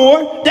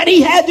turmoil that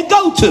he had to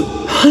go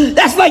to.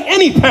 That's like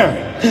any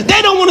parent.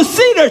 They don't want to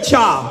see their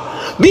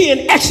child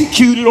being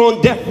executed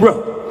on death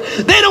row.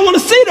 They don't want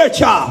to see their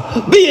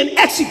child being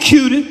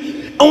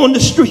executed on the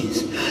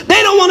streets.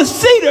 They don't want to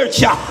see their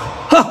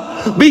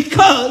child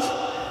because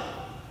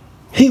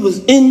he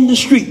was in the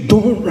street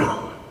doing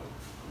wrong.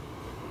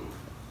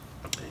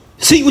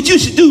 See, what you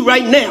should do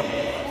right now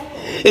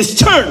is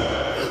turn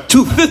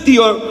to 50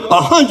 or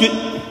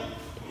 100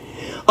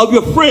 of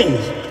your friends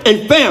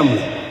and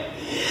family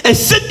and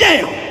sit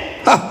down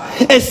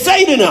and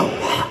say to them,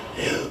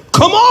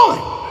 come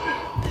on.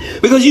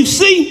 Because you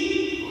see,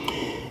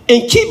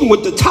 in keeping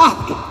with the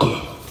topic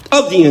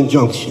of the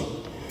injunction,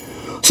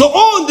 so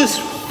on this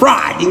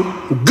Friday,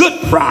 Good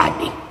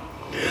Friday,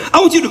 I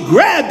want you to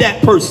grab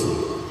that person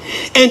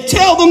and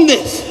tell them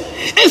this: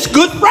 it's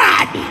Good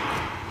Friday,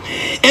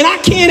 and I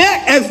can't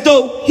act as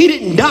though he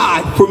didn't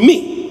die for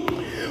me,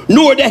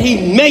 nor that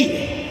he made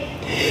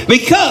it,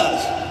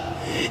 because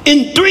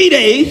in 3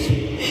 days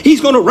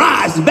he's going to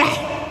rise back,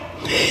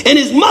 and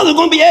his mother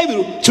going to be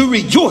able to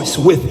rejoice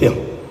with him.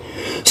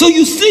 So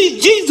you see,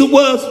 Jesus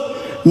was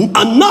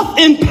enough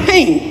in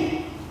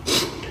pain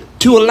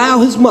to allow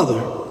his mother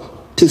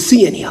to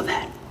see any of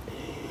that.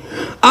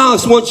 I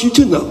just want you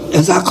to know,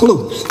 as I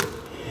close,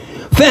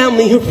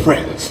 family and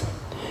friends,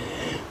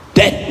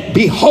 that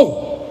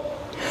behold,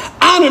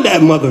 honor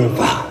that mother and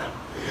father.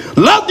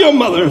 Love your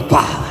mother and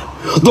father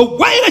the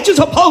way that you're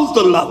supposed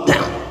to love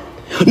them.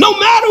 No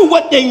matter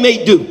what they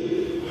may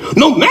do,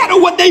 no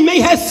matter what they may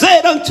have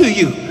said unto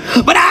you.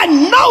 But I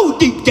know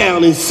deep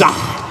down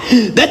inside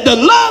that the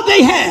love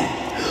they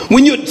have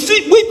when you're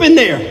weeping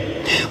there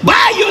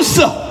by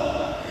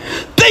yourself,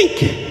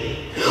 thinking,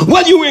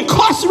 whether you were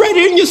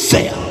incarcerated in your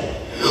cell,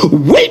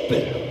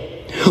 weeping,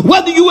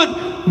 whether you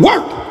at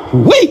work,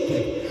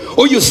 weeping,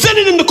 or you're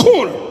sitting in the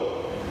corner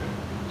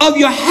of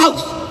your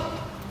house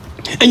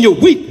and you're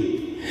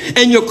weeping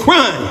and you're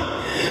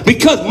crying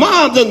because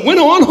mom done went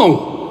on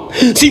home.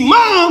 See,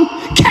 mom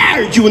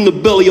carried you in the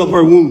belly of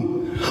her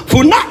womb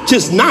for not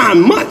just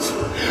 9 months,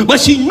 but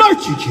she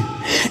nurtured you.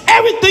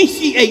 Everything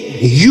she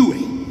ate, you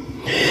ate.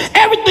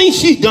 Everything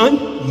she done,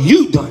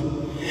 you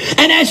done.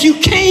 And as you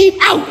came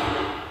out,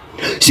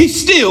 she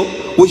still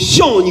was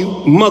showing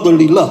you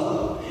motherly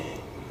love.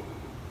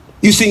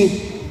 You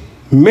see,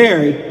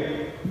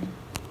 Mary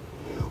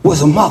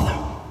was a mother.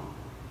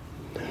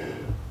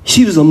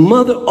 She was a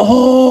mother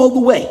all the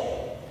way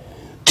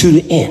to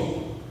the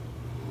end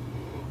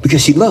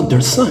because she loved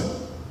her son.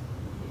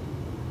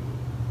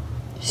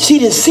 She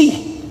didn't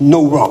see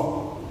no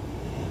wrong,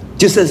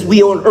 just as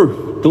we on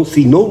earth don't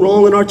see no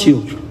wrong in our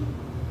children.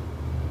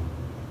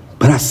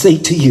 But I say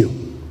to you,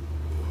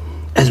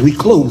 as we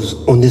close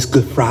on this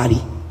Good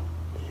Friday,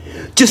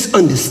 just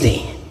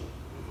understand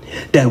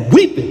that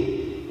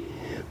weeping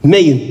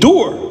may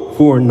endure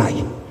for a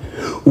night.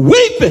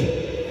 Weeping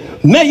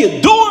may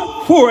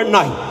endure for a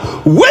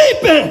night.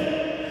 Weeping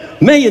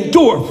may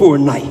endure for a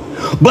night.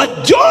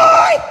 But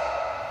joy,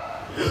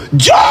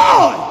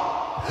 joy,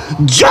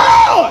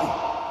 joy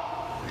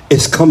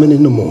is coming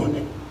in the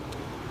morning.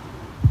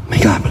 May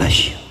God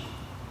bless you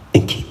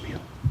and keep you.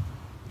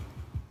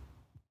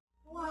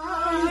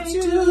 Why do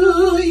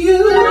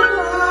you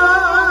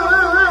cry?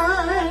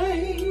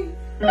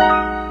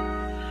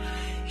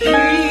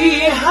 He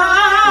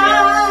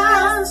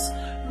has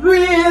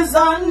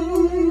risen.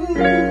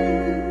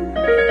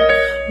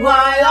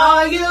 Why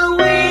are you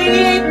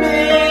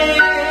weeping?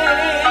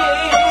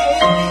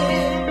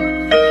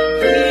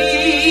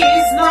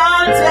 He's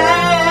not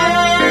dead.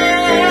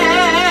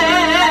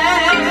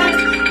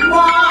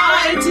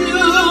 Why do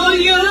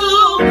you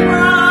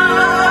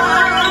cry?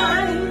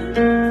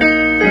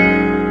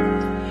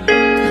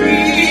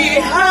 He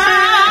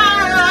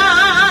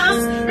has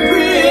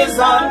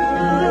risen.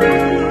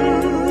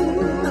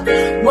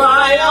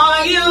 Why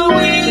are you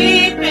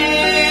weeping?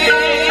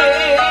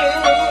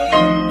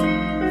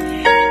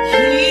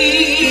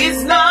 He's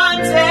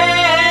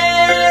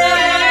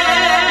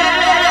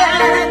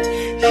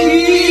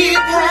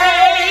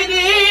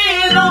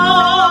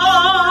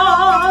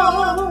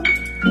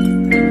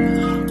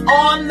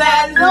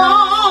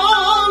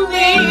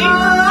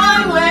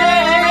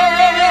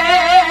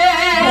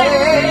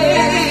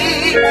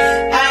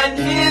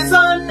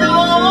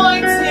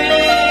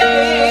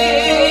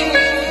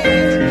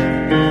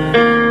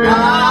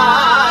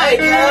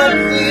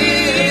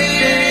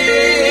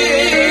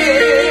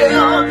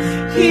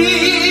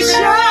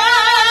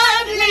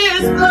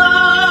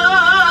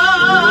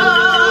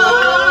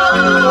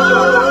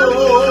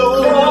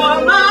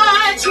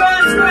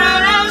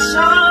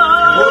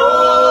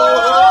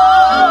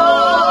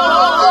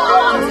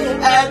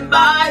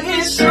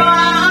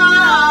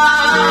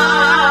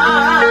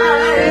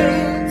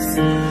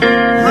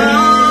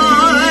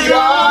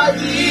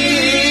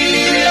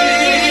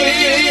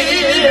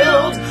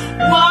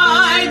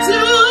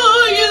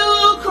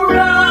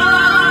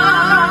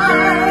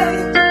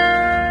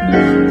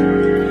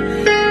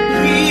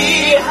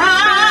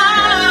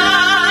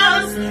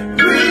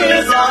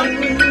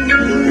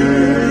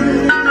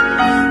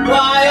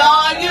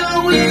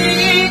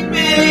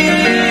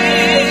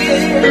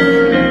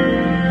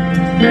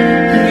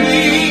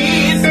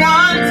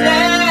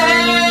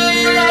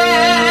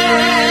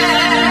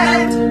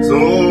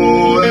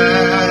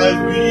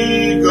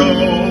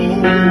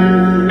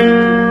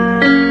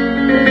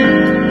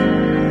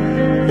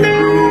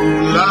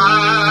through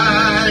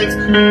life's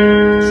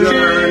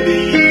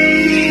journey.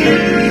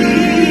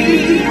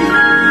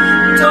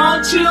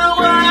 Don't you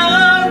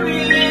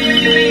worry,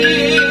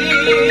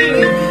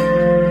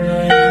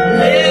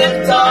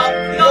 lift up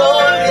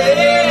your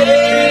head.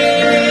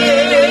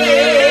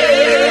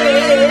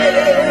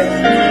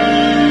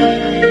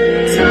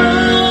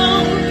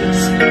 Don't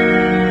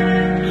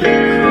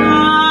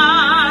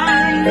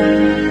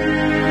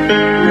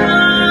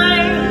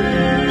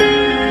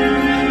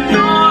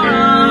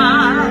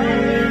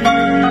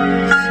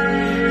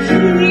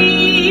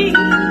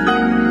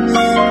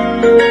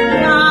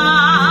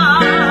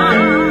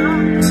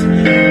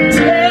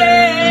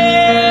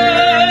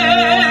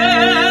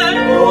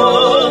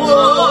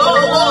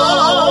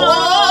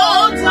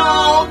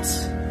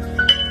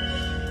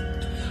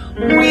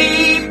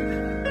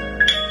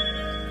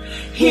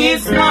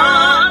He's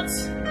not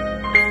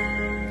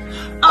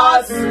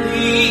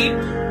asleep.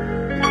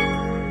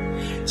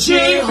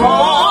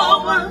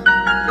 Jehovah,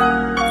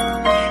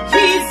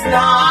 He's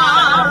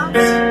not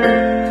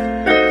dead.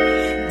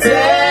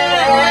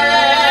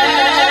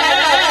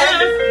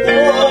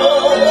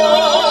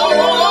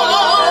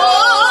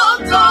 Oh,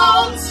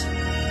 don't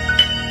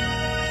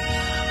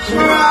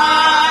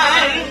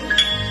cry.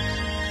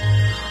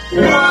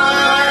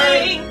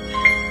 Wipe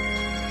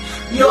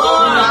your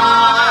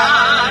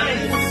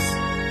eyes.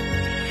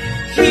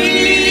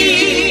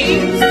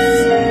 He's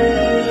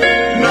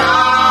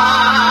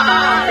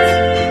not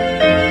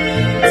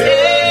dead.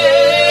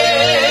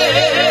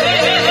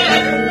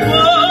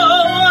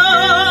 Whoa,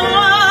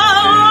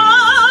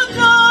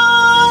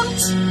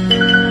 don't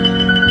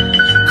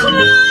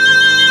cry.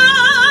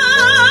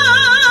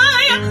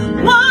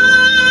 Wipe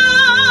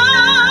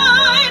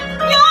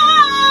your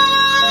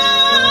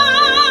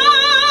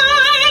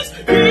eyes.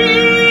 He's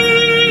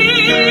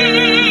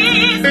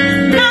not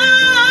dead.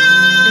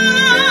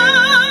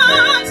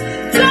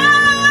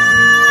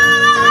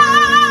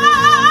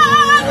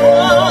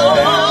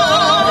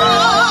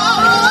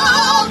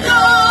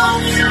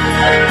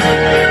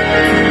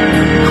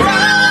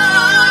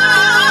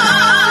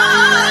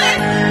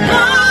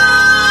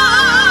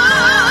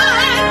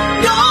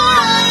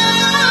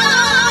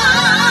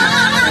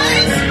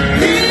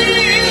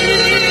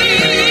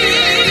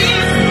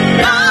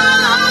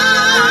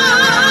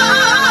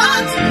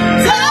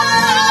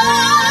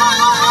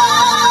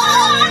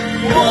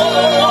 Oh,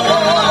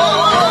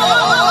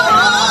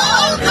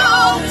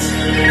 don't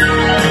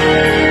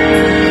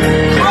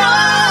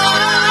cry.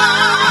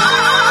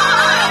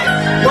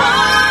 Wipe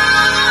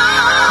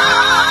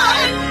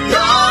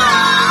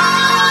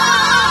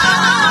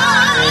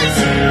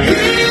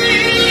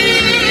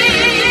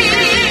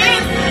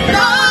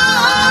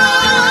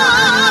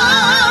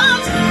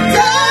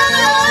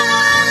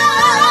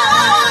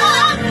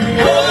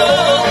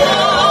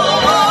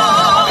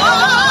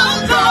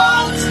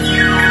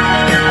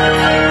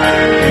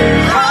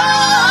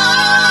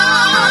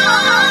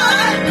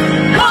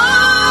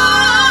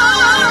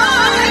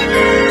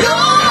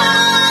your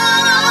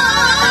eyes.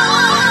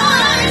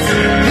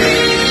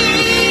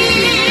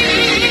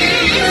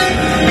 He's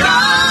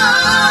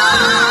not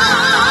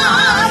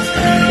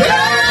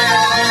dead.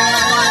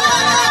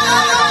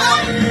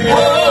 Oh,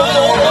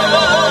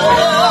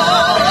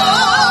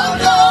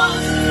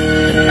 don't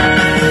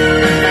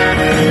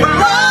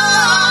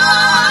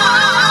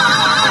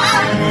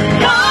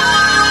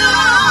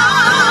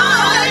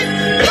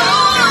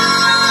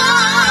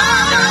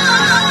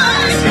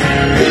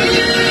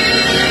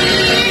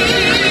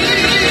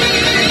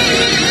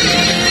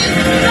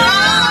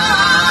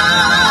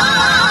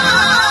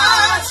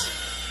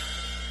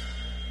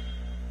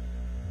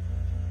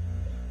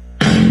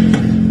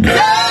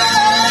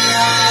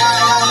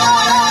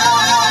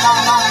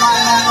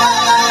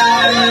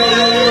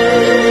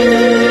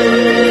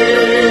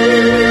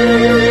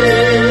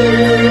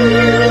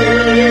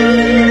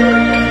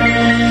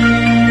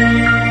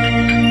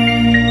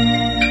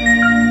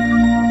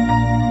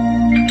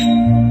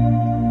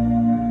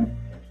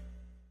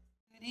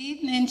Good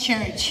evening,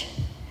 church.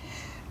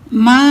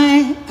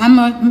 I'm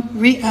going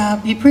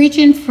to be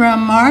preaching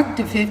from Mark,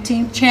 the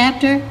 15th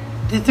chapter,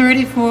 the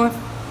 34th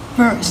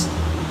verse.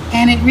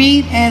 And it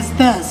reads as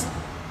thus.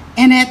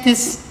 And at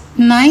this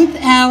 9th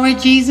hour,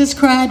 Jesus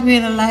cried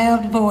with a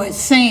loud voice,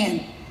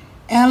 saying,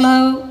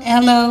 Elo,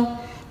 Elo,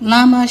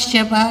 lama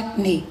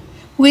sabachthani,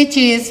 which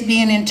is,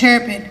 being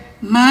interpreted,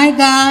 my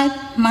God,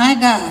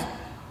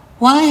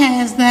 why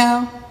hast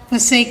thou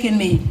forsaken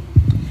me?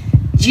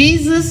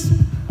 Jesus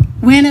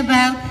went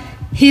about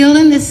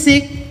healing the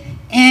sick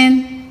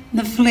and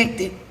the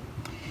afflicted.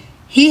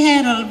 He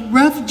had a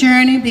rough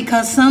journey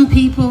because some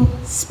people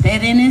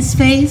spat in his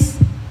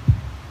face,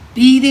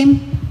 beat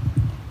him,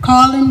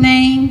 called him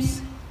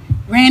names,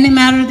 ran him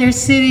out of their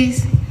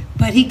cities,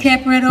 but he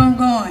kept right on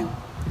going.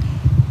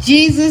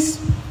 Jesus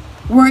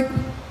worked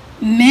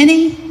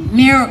many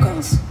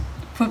miracles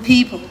for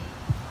people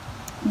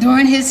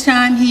during his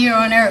time here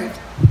on earth.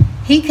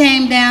 He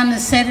came down to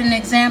set an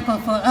example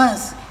for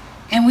us,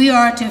 and we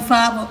are to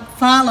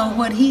follow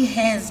what he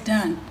has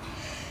done.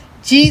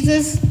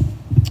 Jesus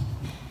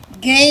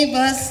gave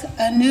us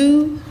a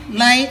new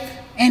life,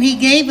 and he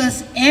gave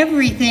us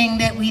everything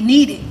that we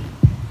needed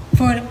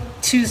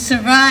to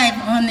survive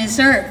on this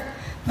earth.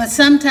 But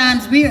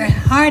sometimes we are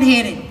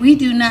hard-headed. We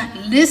do not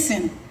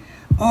listen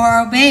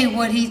or obey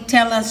what he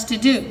tells us to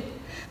do.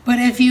 But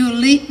if you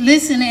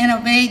listen and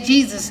obey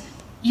Jesus,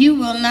 you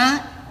will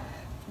not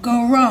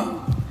go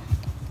wrong.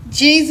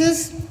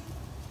 Jesus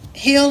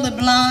healed the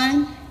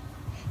blind,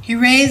 he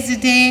raised the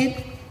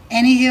dead,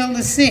 and he healed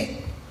the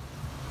sick.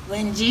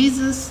 When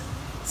Jesus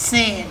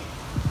said,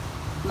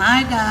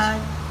 my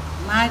God,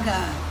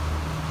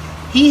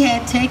 he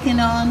had taken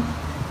on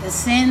the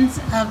sins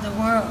of the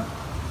world.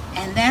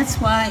 And that's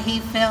why he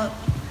felt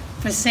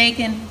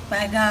forsaken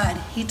by God.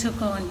 He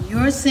took on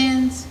your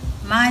sins,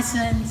 my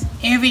sins,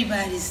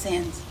 everybody's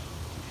sins.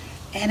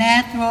 And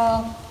after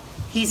all,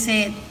 he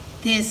said,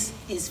 this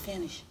is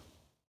finished.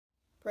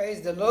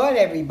 Praise the Lord,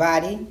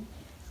 everybody.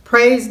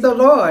 Praise the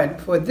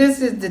Lord, for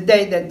this is the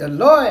day that the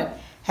Lord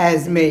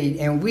has made,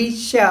 and we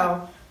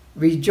shall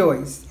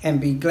rejoice and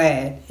be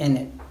glad in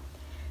it.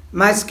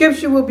 My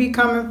scripture will be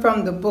coming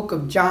from the book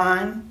of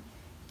John,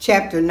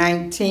 chapter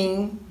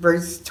 19,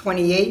 verse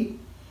 28.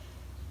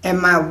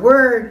 And my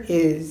word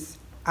is,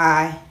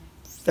 I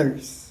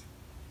thirst.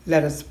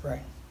 Let us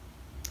pray.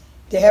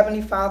 Dear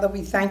Heavenly Father,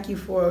 we thank you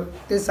for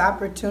this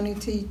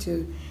opportunity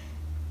to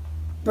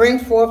bring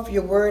forth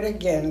your word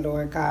again,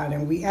 Lord God.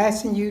 And we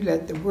asking you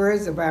let the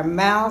words of our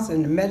mouths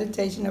and the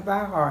meditation of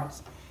our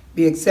hearts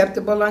be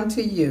acceptable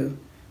unto you.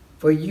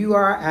 For you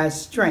are our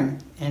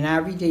strength and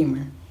our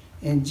Redeemer.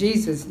 In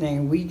Jesus'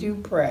 name we do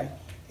pray.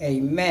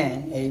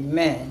 Amen,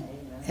 amen,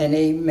 and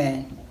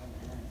amen.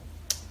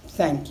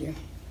 Thank you.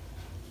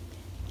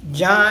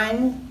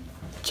 John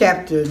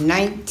chapter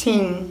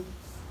 19,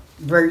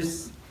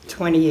 verse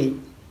 28.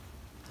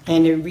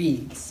 And it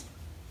reads,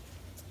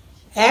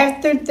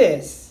 after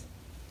this,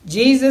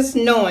 Jesus,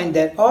 knowing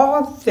that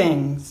all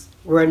things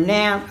were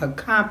now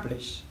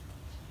accomplished,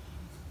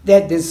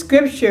 that the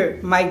scripture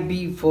might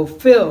be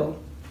fulfilled,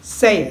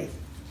 saith,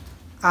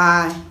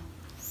 I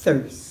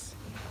thirst.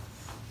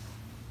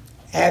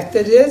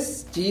 After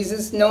this,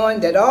 Jesus, knowing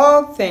that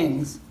all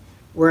things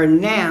were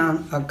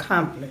now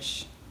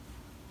accomplished.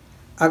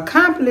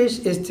 Accomplish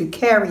is to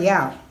carry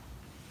out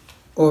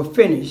or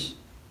finish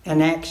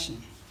an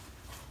action.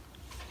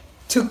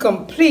 To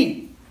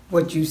complete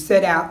what you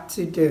set out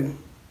to do.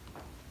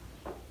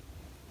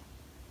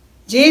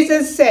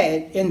 Jesus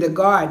said in the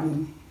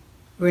garden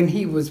when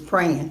he was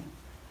praying,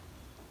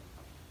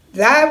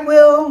 thy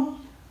will,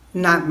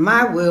 not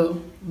my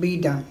will, be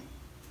done.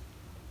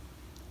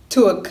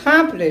 To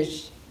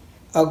accomplish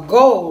a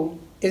goal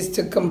is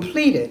to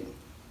complete it.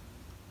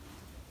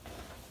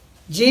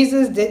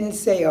 Jesus didn't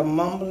say a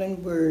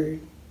mumbling word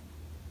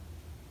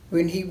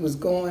when he was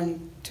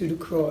going to the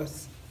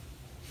cross.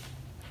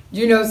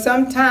 You know,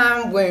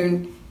 sometimes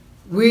when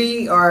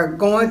we are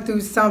going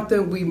through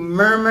something, we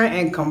murmur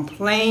and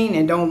complain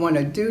and don't want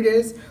to do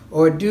this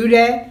or do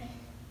that.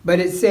 But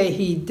it said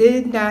he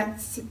did not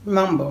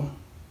mumble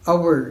a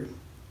word.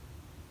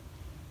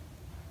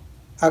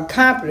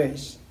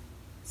 Accomplished.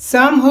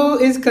 Some who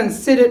is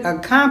considered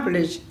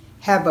accomplished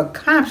have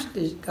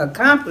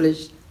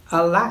accomplished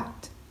a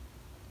lot.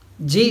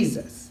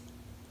 Jesus.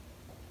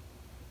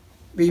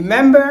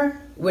 Remember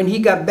when he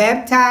got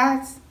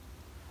baptized?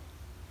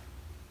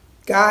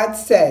 God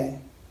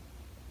said,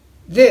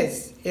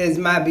 this is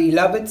my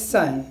beloved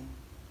Son,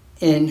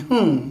 in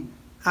whom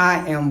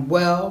I am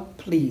well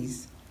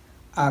pleased.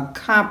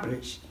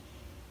 Accomplished.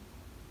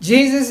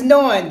 Jesus,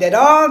 knowing that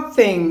all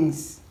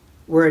things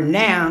were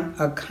now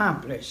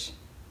accomplished.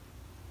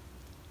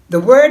 The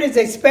word is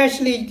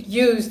especially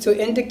used to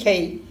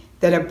indicate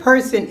that a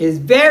person is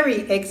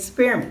very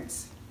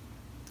experienced.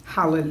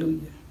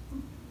 Hallelujah.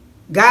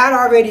 God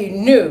already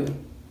knew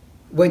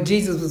what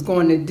Jesus was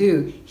going to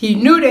do. He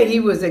knew that he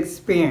was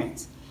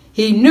experienced.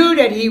 He knew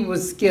that he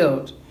was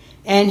skilled.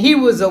 And he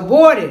was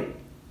awarded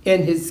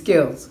in his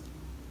skills.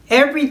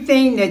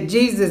 Everything that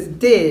Jesus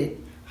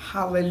did,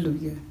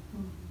 hallelujah,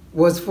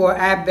 was for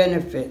our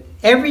benefit.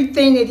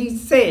 Everything that he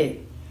said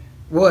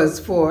was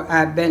for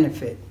our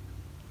benefit.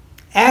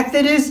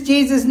 After this,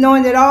 Jesus,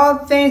 knowing that all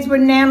things were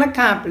now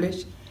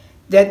accomplished,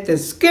 that the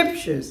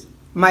scriptures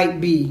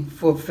might be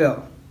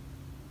fulfilled.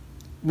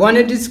 One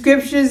of the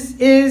scriptures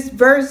is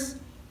verse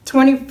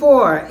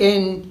 24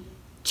 in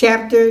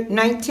chapter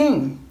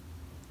 19.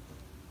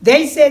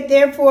 They said,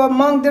 therefore,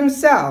 among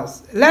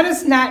themselves, let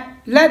us not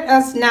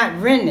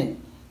rend it.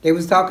 They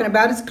was talking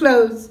about his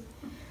clothes,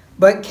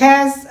 but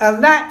cast a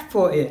lot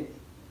for it,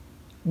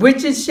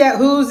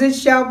 whose it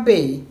shall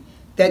be,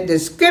 that the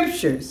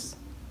scriptures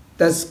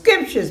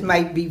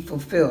might be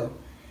fulfilled,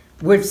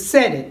 which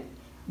said it,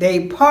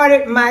 they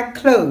parted my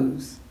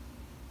clothes,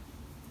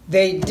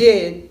 they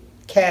did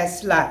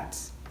cast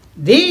lots.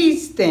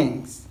 These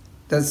things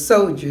the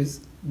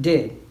soldiers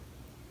did.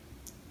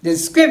 The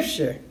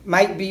scripture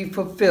might be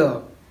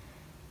fulfilled.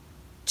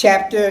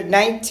 Chapter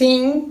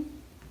 19,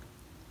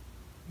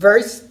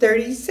 verse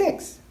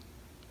 36.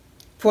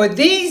 For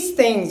these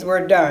things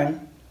were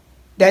done,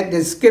 that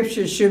the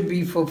scripture should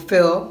be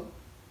fulfilled.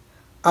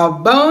 A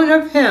bone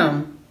of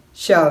him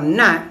shall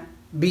not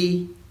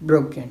be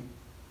broken.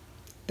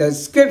 The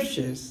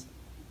scriptures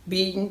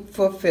being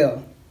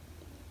fulfilled.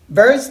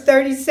 Verse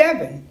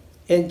 37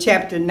 in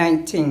chapter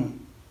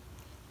 19.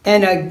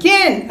 And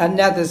again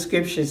another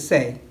scripture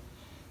say,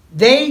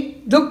 they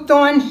looked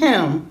on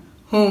him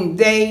whom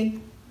they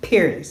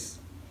pierced.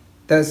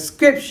 The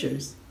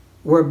scriptures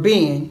were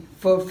being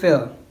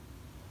fulfilled.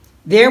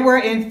 There were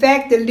in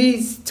fact at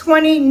least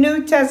 20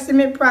 New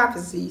Testament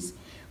prophecies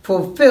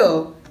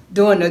fulfilled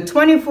during the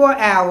 24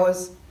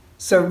 hours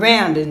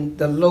surrounding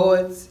the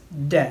Lord's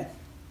death.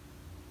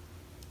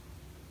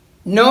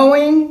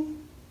 Knowing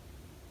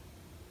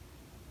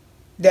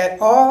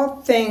that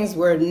all things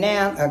were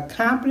now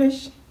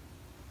accomplished,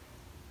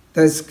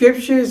 the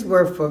scriptures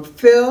were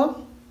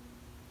fulfilled,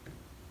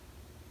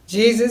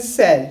 Jesus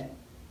said,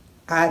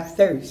 I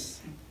thirst.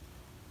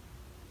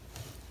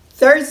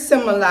 Thirst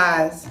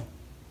symbolized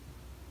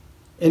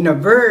in the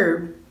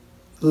verb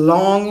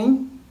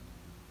longing,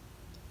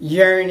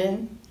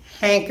 yearning,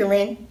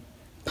 hankering,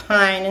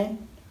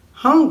 pining,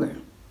 hunger.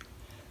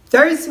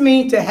 Thirst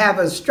means to have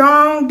a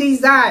strong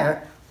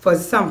desire for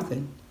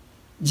something.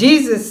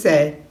 Jesus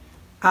said,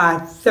 I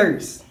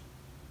thirst.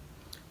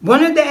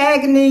 One of the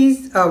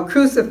agonies of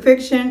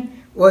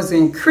crucifixion was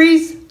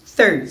increased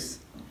thirst,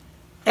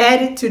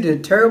 added to the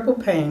terrible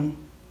pain.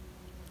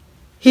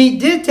 He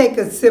did take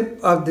a sip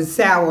of the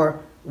sour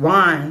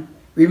wine,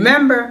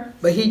 remember,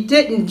 but he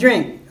didn't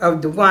drink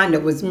of the wine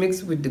that was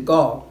mixed with the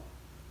gall.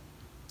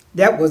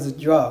 That was a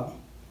drug.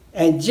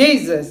 And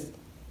Jesus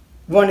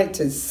wanted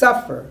to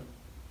suffer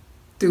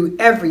through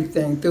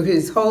everything, through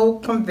his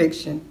whole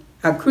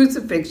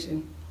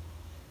crucifixion.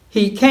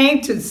 He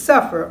came to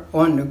suffer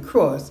on the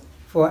cross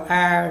for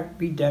our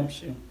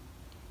redemption.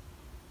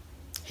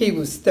 He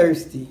was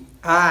thirsty.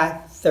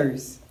 I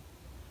thirst.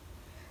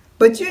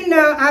 But you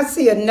know, I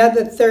see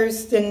another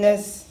thirst in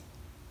this.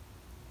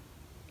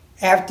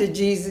 After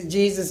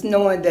Jesus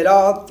knowing that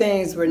all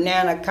things were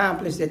now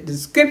accomplished, that the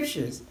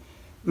scriptures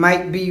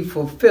might be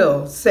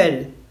fulfilled, said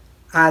it,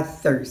 I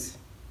thirst.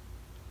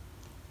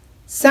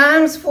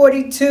 Psalms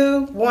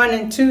 42, 1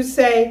 and 2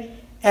 say,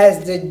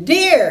 as the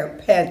deer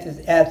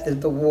panteth after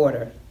the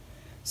water,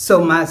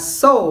 so my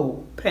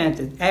soul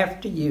panteth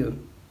after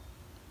you.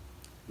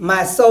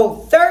 My soul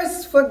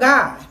thirsts for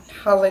God,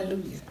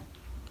 hallelujah,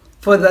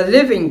 for the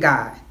living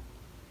God.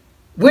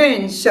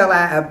 When shall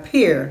I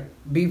appear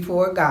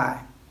before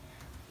God?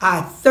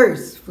 I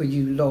thirst for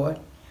you, Lord.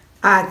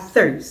 I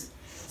thirst.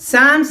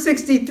 Psalm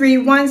 63,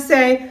 1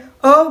 say,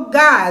 O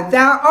God,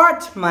 thou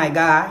art my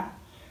God.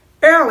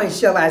 Early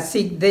shall I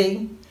seek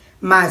thee.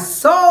 My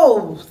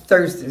soul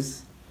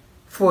thirsteth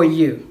for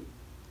you.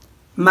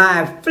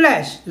 My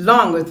flesh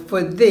longeth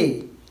for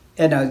thee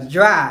in a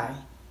dry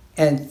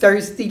and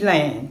thirsty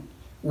land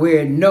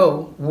where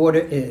no water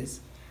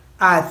is.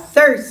 I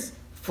thirst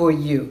for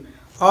you.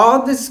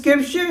 All the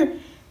scripture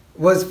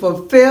was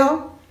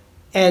fulfilled,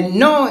 and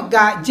knowing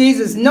God,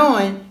 Jesus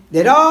knowing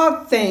that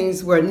all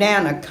things were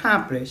now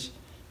accomplished,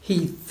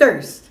 he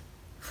thirsts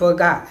for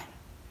God.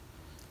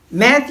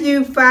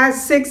 Matthew 5,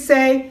 6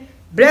 say,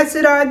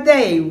 blessed are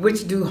they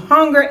which do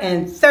hunger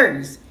and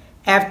thirst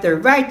after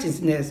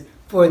righteousness,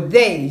 for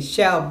they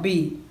shall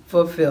be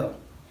fulfilled.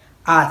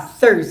 I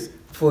thirst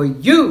for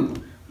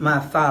you, my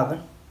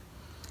Father.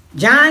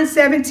 John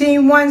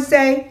 17, 1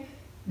 say,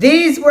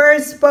 these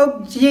words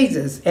spoke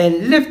Jesus,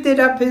 and lifted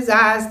up his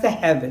eyes to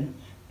heaven,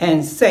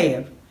 and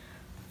saith,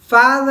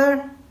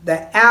 Father,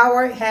 the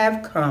hour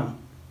have come.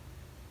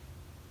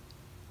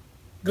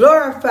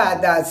 Glorify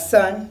thy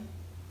Son,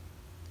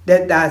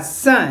 that thy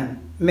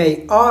Son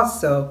may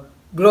also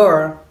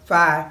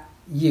glorify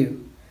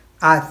you.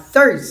 I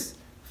thirst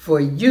for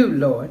you,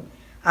 Lord.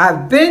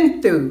 I've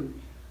been through.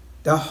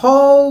 The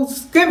whole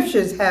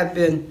scriptures have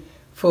been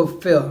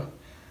fulfilled.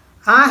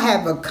 I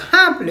have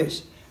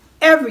accomplished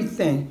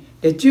everything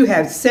that you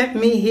have sent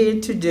me here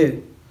to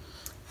do.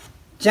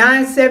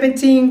 John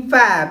 17,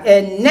 5,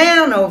 and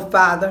now, O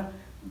Father,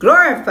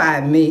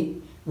 glorify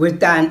me with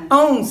thine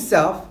own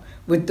self,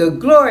 with the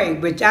glory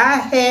which I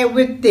had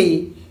with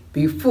thee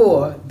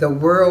before the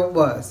world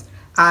was.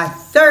 I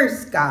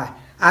thirst, God.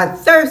 I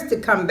thirst to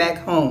come back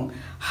home.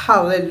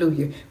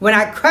 Hallelujah. When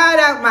I cried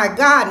out, my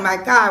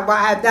God,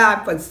 why have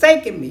thou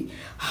forsaken me?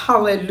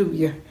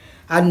 Hallelujah.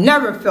 I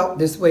never felt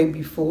this way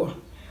before.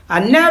 I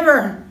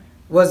never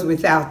was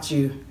without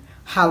you.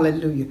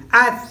 Hallelujah.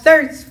 I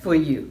thirst for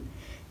you.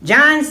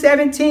 John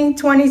 17,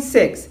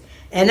 26.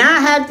 And I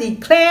have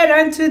declared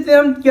unto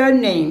them your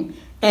name,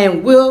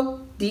 and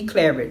will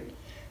declare it,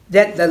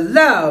 that the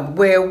love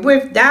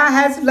wherewith thou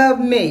hast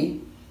loved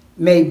me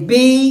may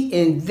be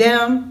in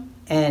them,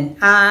 and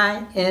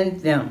I in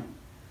them.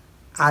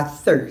 I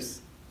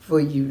thirst for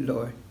you,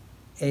 Lord.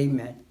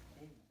 Amen.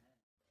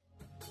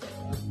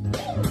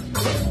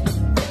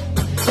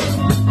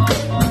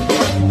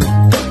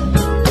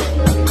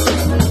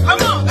 Come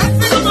on, let's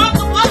sing about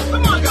the blood.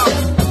 Come on, y'all.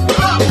 The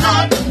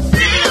blood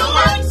still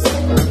works.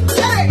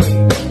 Hey.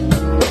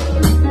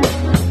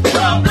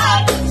 The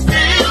blood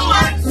still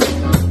works.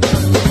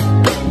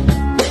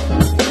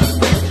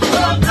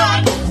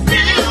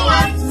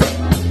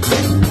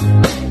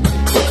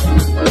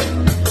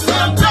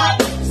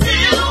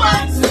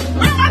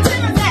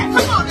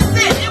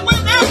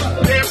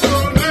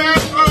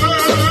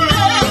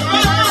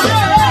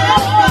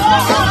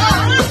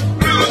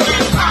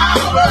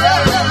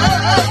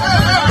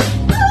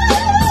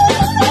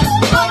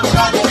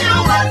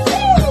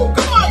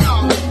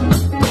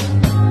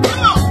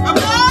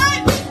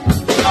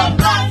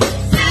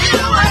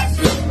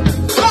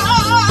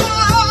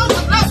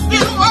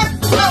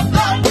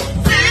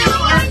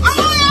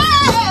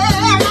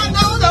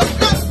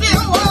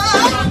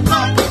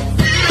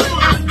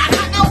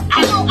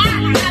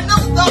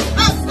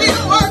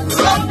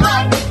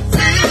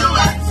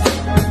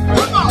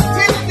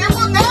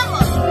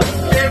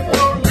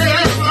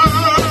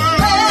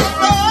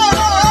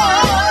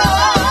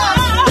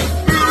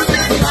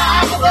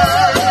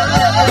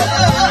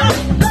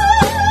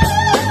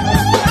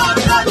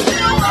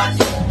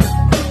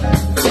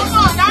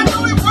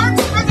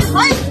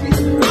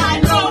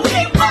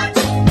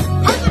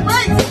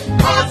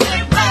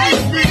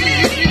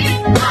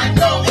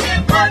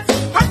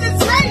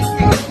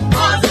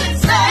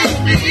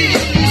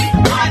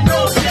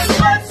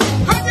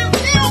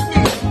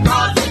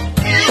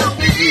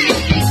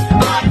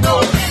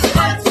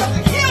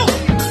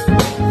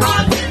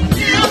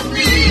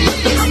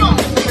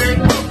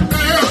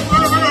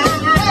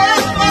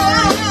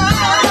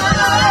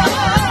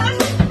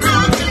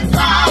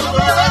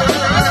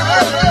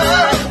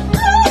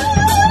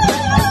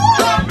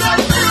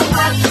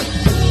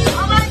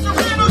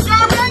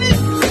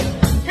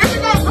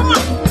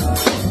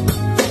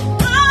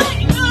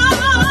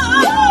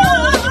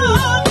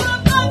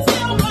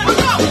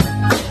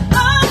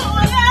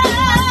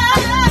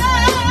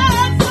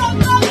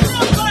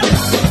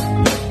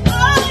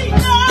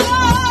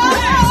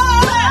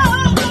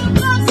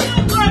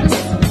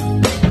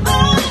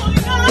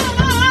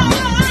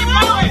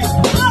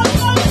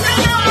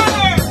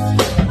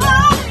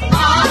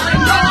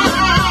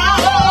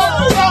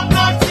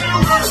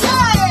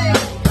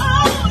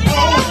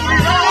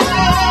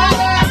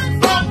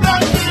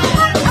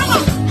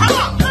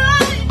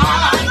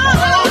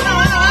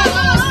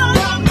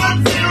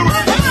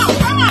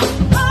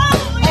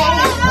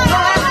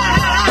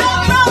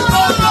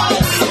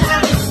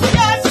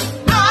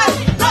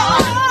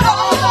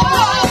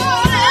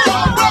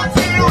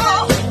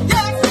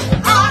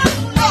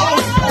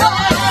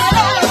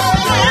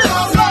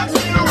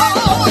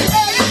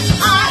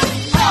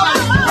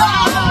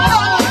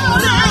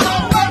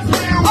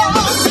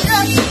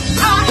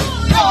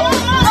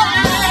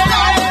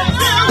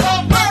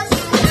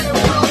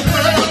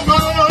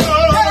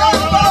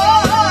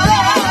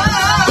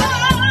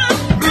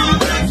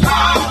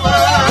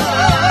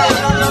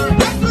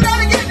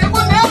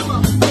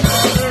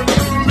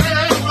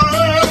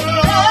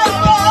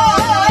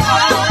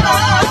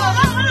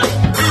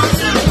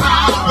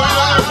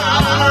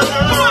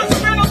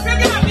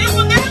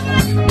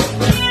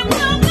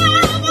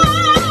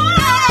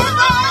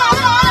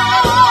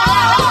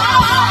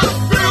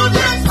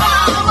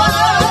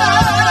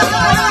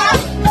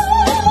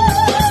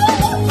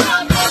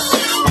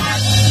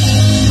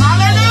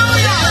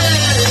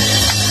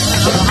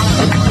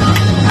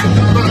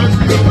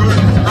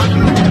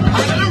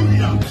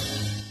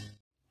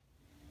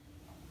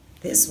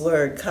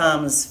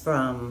 comes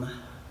from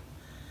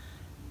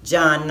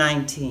John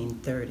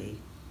 19:30.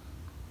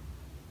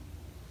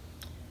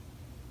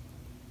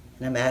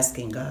 And I'm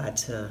asking God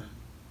to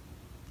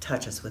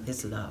touch us with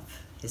his love,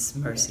 his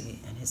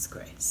mercy, and his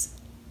grace.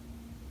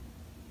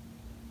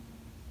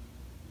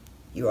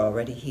 You're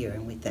already here,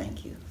 and we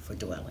thank you for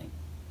dwelling.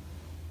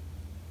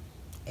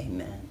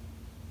 Amen.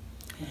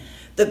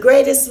 The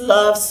greatest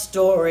love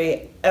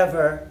story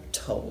ever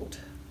told.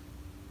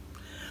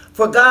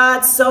 For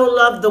God so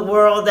loved the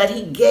world that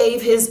he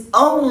gave his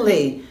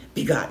only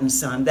begotten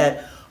Son,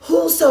 that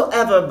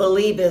whosoever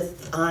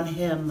believeth on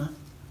him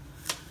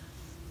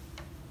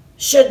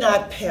should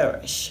not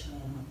perish,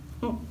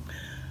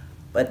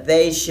 but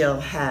they shall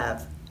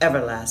have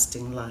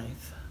everlasting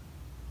life.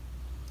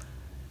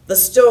 The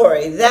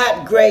story,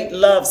 that great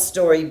love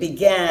story,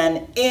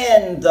 began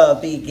in the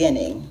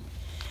beginning.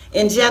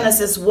 In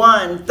Genesis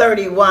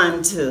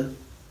 1:31 to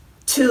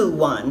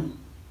 2:1.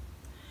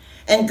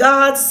 And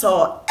God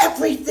saw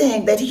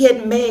everything that he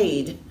had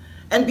made,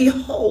 and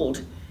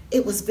behold,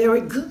 it was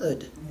very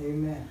good.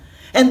 Amen.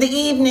 And the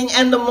evening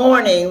and the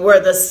morning were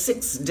the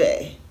sixth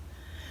day.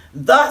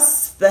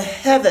 Thus the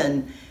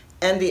heaven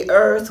and the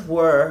earth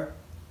were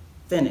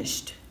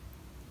finished,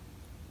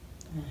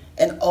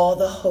 and all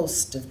the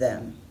host of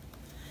them.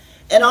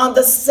 And on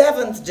the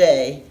seventh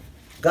day,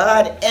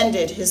 God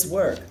ended his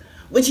work,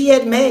 which he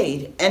had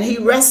made, and he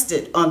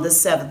rested on the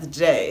seventh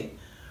day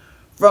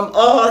from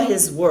all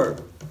his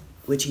work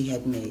which he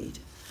had made,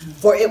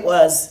 for it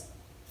was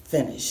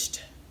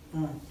finished.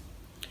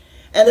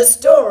 And the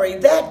story,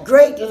 that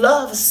great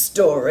love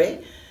story,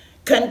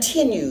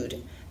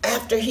 continued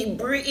after he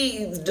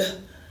breathed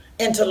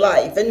into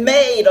life and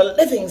made a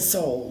living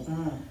soul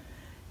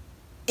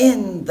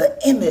in the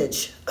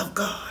image of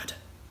God.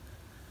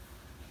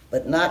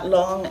 But not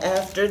long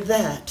after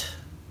that,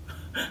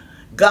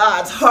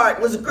 God's heart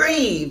was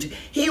grieved.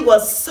 He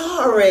was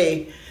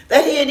sorry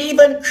that he had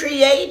even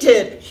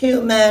created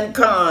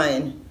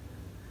humankind.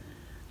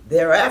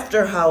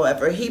 Thereafter,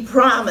 however, he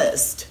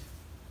promised,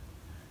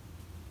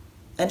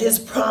 and his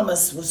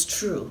promise was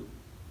true.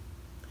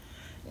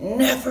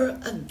 Never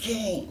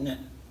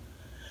again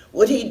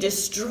would he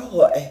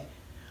destroy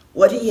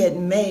what he had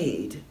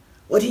made,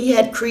 what he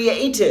had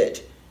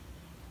created,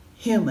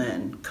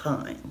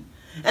 humankind.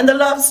 And the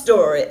love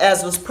story,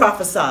 as was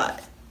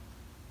prophesied,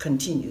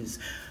 continues.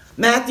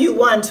 Matthew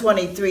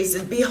 1:23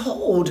 says,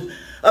 behold,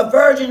 a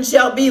virgin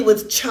shall be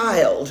with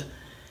child,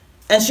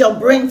 and shall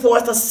bring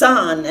forth a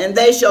son, and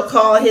they shall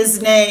call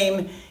his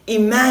name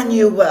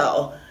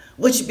Emmanuel,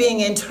 which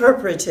being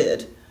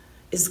interpreted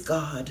is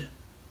God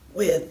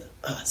with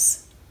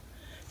us.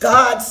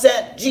 God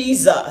sent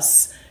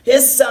Jesus,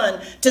 his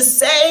son, to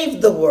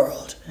save the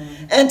world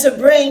and to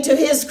bring to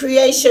his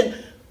creation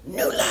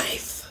new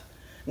life,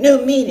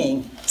 new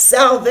meaning,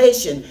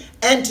 salvation,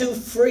 and to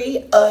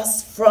free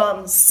us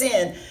from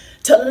sin,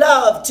 to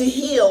love, to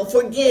heal,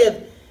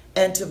 forgive,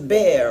 and to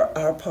bear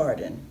our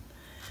pardon.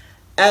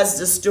 As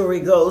the story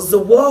goes, the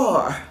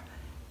war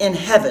in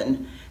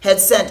heaven had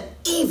sent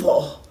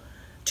evil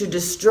to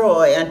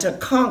destroy and to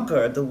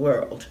conquer the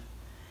world.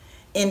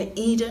 In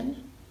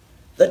Eden,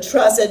 the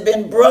trust had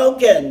been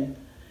broken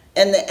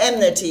and the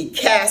enmity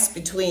cast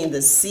between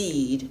the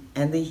seed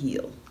and the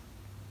heel.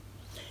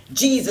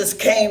 Jesus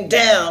came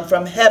down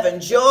from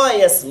heaven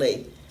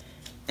joyously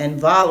and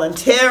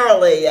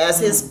voluntarily as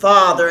his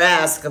Father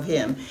asked of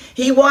him.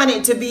 He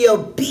wanted to be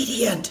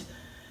obedient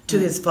to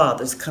his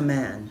Father's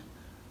command.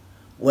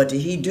 What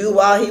did he do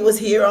while he was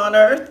here on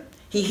earth?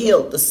 He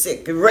healed the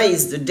sick,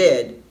 raised the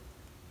dead,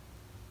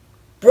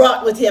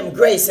 brought with him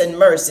grace and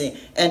mercy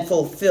and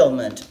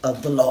fulfillment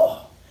of the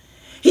law.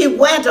 He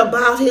went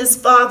about his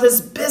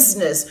Father's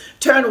business,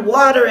 turned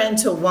water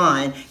into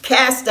wine,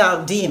 cast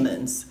out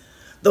demons.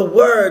 The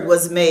Word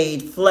was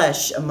made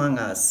flesh among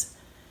us.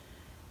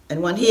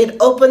 And when he had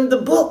opened the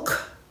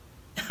book,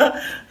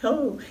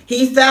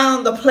 he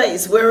found the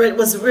place where it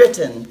was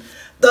written,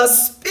 the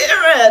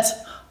Spirit,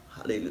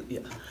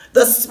 hallelujah,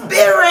 the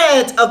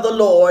Spirit of the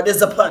Lord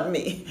is upon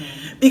me,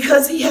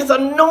 because he hath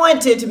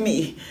anointed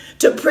me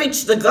to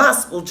preach the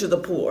gospel to the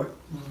poor.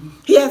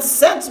 He hath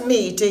sent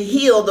me to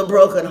heal the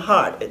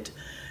brokenhearted,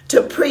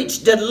 to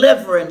preach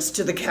deliverance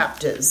to the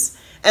captives,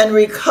 and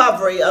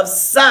recovery of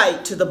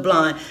sight to the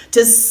blind,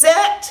 to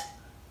set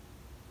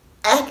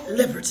at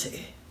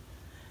liberty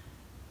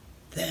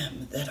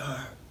them that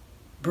are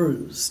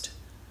bruised,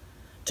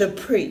 to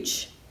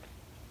preach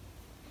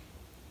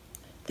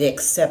the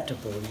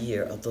acceptable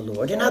year of the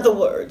Lord. In other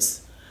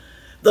words,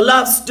 the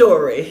love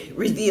story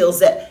reveals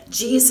that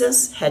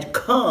Jesus had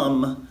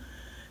come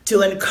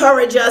to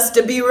encourage us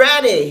to be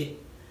ready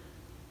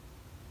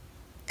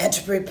and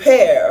to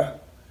prepare,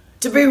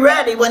 to be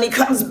ready when he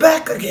comes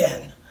back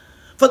again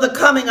for the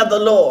coming of the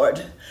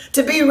Lord,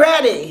 to be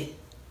ready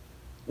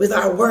with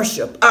our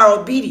worship, our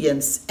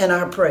obedience, and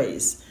our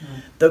praise.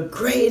 The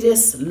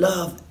greatest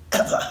love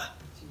ever.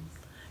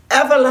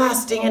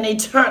 Everlasting and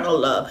eternal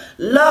love.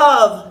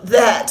 Love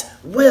that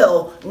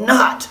will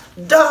not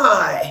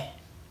die.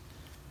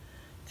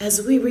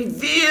 As we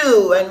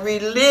review and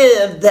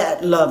relive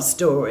that love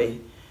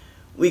story,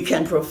 we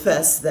can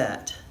profess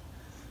that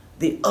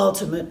the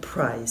ultimate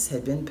price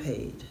had been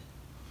paid.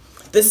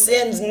 The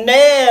sins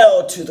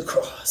nailed to the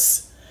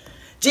cross.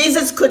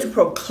 Jesus could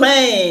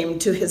proclaim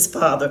to his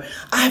Father,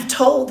 I've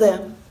told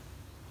them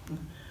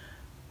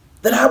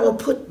that I will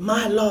put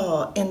my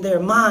law in their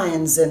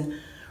minds and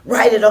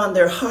write it on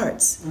their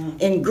hearts,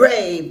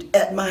 engraved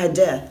at my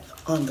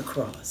death on the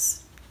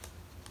cross.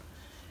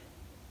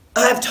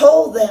 I've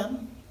told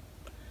them,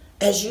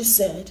 as you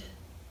said,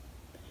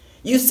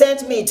 you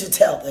sent me to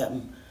tell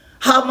them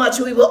how much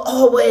we will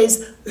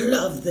always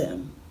love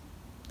them.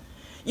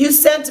 You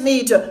sent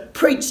me to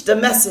preach the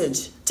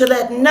message, to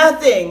let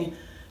nothing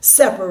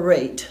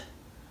separate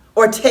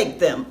or take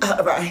them out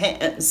of our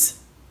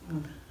hands.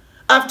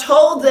 I've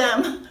told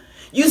them,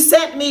 you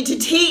sent me to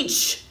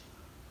teach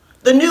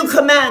the new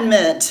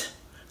commandment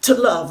to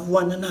love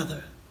one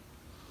another.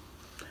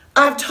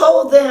 I've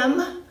told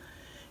them,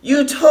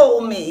 you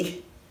told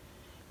me,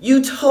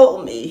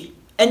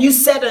 and you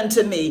said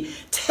unto me,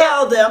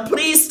 tell them,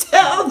 please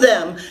tell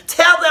them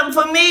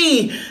for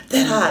me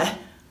that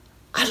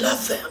I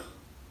love them.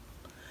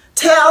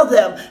 Tell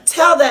them,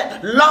 tell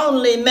that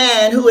lonely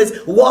man who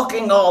is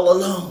walking all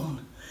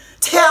alone.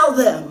 Tell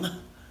them,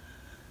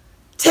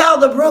 tell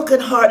the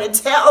brokenhearted,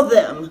 tell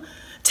them,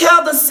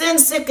 tell the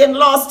sin-sick and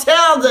lost,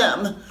 tell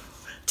them,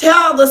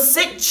 tell the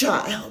sick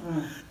child,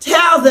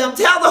 tell them,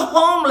 tell the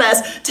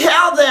homeless,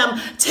 tell them,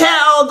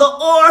 tell the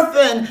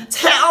orphan,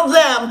 tell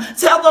them,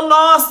 tell the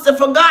lost, the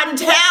forgotten,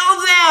 tell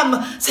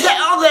them,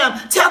 tell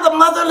the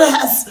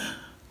motherless,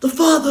 the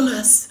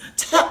fatherless,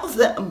 tell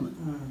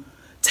them,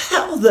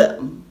 tell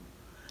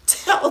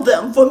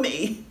them for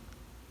me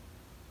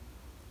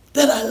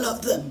that I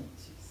love them.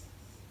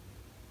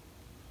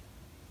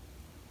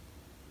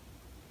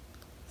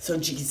 So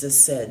Jesus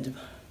said,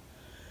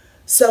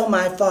 so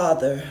my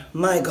Father,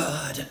 my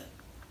God,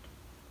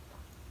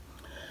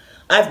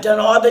 I've done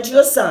all that you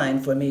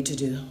assigned for me to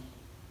do.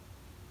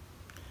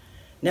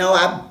 Now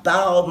I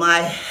bow my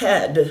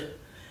head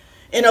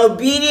in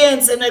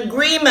obedience and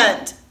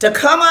agreement to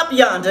come up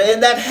yonder in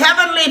that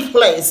heavenly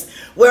place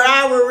where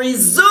I will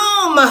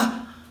resume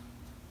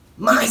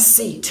my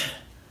seat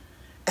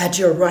at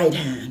your right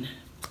hand.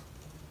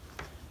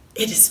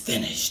 It is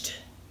finished.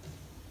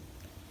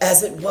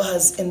 As it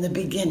was in the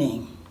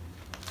beginning,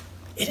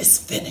 it is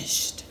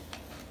finished.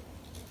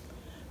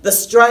 The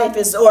strife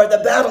is o'er,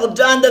 the battle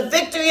done, the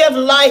victory of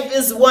life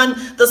is won,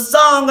 the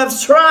song of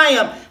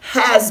triumph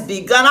has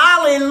begun.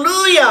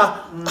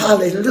 Alleluia,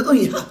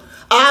 alleluia,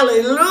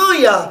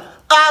 alleluia,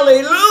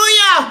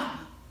 alleluia.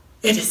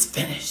 It is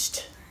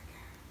finished.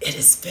 It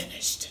is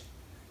finished.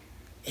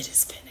 It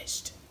is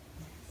finished.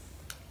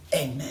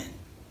 Amen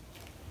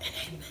and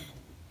amen.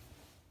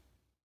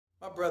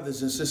 My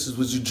brothers and sisters,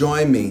 would you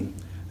join me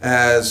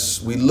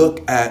as we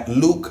look at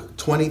Luke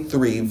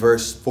 23,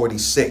 verse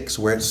 46,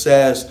 where it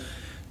says,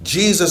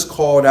 Jesus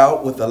called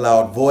out with a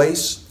loud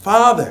voice,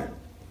 Father,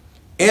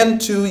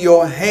 into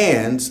your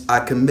hands I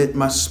commit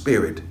my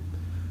spirit.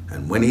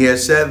 And when he had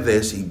said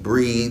this, he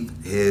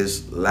breathed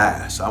his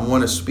last. I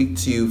want to speak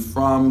to you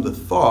from the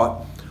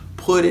thought,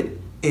 put it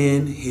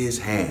in his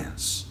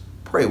hands.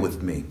 Pray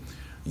with me.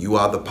 You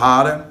are the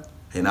potter,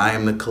 and I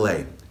am the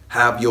clay.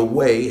 Have your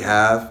way,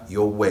 have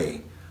your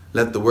way.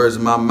 Let the words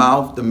of my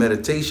mouth, the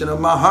meditation of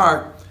my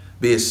heart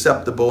be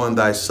acceptable in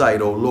thy sight,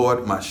 O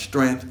Lord, my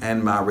strength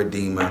and my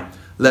redeemer.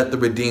 Let the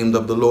redeemed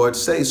of the Lord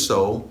say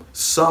so.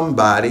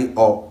 Somebody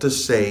ought to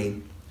say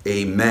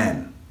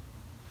amen.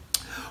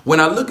 When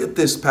I look at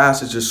this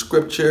passage of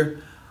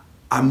scripture,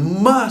 I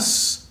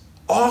must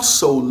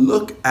also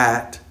look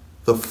at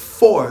the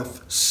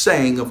fourth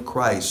saying of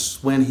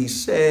Christ when he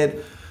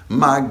said,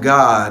 my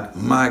God,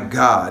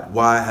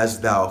 why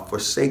hast thou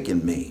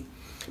forsaken me?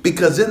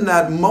 Because in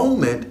that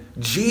moment,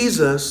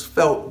 Jesus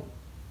felt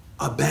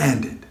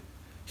abandoned.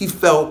 He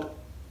felt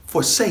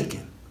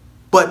forsaken.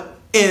 But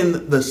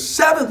in the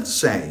seventh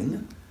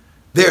saying,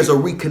 there's a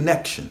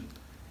reconnection.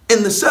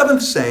 In the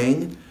seventh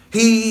saying,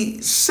 he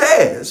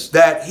says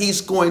that he's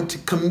going to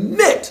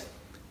commit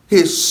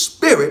his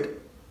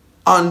spirit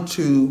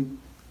unto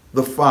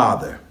the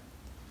Father.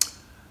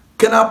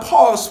 Can I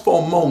pause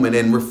for a moment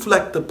and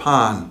reflect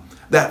upon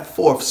that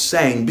fourth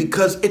saying,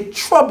 because it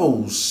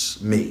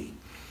troubles me.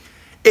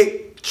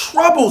 It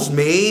troubles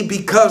me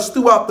because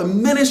throughout the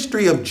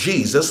ministry of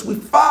Jesus, we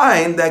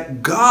find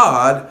that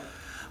God,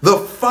 the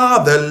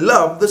Father,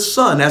 loved the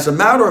Son. As a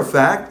matter of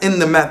fact, in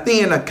the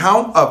Matthean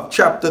account of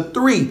chapter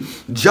 3,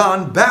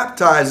 John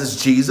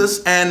baptizes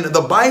Jesus, and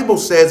the Bible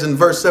says in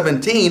verse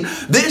 17,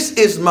 this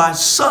is my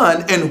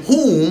Son in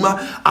whom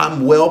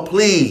I'm well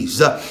pleased.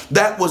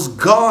 That was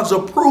God's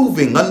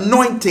approving,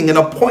 anointing, and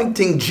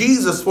appointing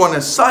Jesus for an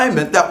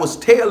assignment that was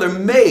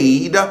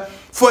tailor-made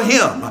for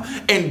him.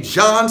 In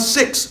John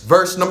 6,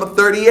 verse number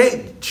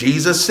 38,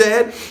 Jesus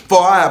said, for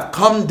I have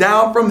come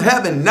down from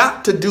heaven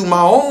not to do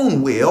my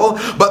own will,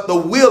 but the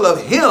will will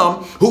of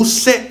him who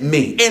sent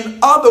me. In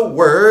other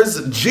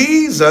words,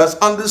 Jesus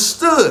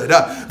understood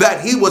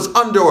that he was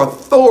under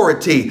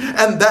authority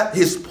and that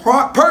his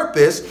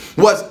purpose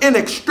was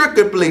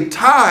inextricably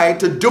tied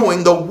to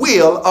doing the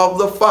will of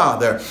the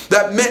Father.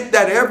 That meant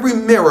that every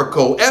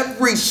miracle,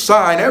 every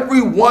sign,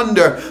 every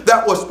wonder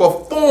that was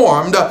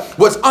performed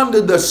was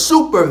under the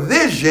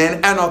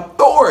supervision and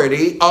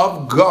authority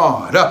of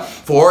God.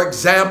 For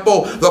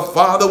example, the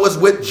Father was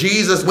with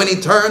Jesus when he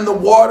turned the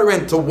water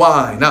into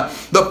wine.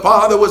 The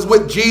Father was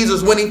with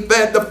Jesus when he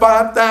fed the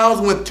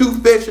 5,000 with 2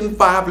 fish and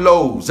 5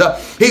 loaves.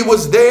 He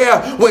was there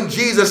when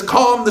Jesus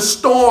calmed the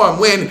storm,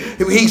 when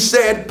he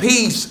said,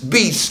 "Peace,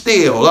 be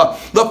still."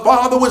 The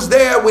Father was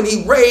there when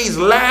he raised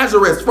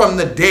Lazarus from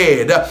the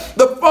dead.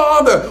 The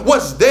Father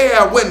was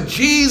there when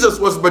Jesus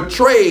was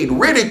betrayed,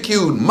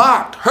 ridiculed,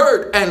 mocked,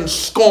 hurt, and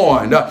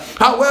scorned.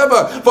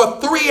 However, for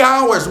 3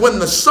 hours when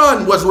the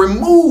sun was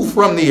removed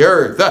from the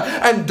earth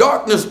and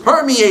darkness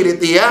permeated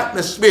the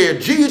atmosphere,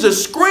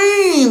 Jesus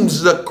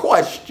screams the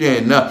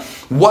question,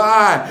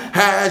 "Why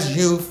has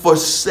you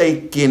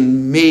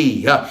forsaken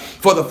me?"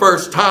 For the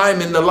first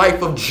time in the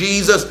life of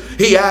Jesus,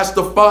 he asked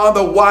the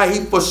Father why he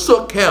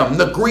forsook him.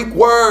 The Greek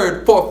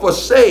word for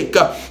forsake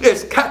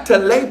is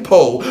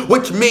katalepo,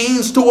 which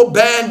means to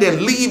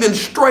abandon, leave in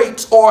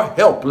straits or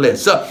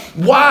helpless.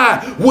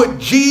 Why would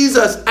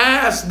Jesus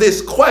ask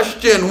this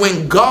question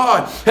when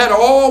God had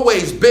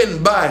always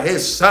been by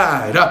his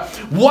side?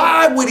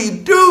 Why would he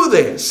do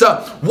this?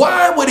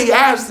 Why would he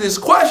ask this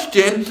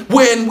question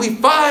when we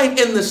find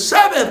in the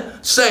 7th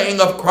saying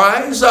of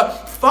Christ,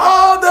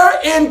 "Father,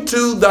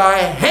 into thy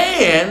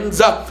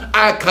hands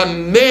I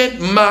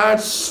commit my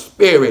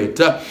spirit"?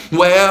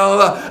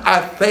 Well,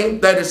 I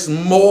think that it's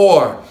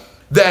more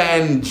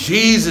than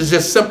Jesus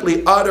just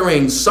simply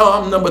uttering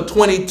Psalm number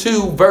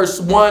 22 verse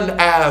 1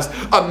 as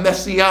a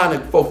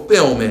messianic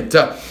fulfillment.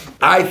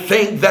 I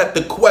think that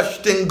the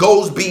question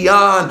goes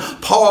beyond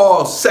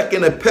Paul's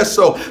second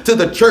epistle to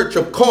the church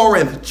of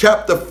Corinth,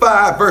 chapter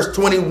 5, verse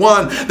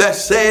 21, that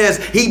says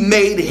he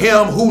made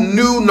him who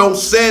knew no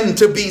sin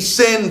to be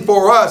sin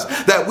for us,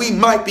 that we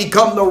might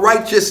become the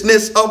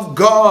righteousness of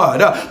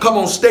God. Come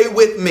on, stay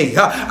with me.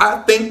 I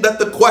think that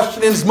the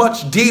question is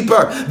much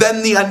deeper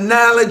than the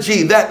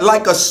analogy that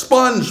like a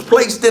sponge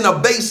placed in a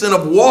basin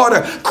of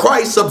water,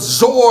 Christ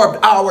absorbed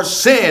our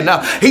sin.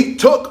 He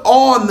took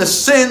on the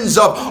sins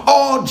of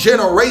all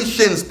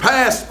generations,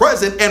 past,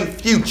 present, and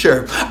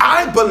future.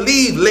 I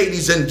believe,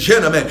 ladies and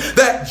gentlemen,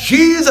 that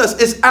Jesus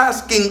is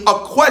asking a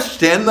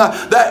question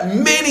that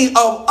many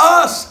of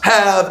us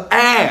have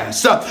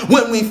asked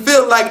when we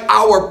feel like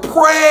our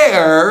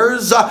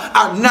prayers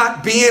are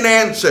not being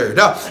answered.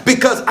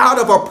 Because out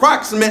of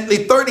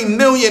approximately 30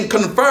 million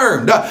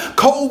confirmed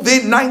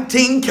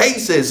COVID-19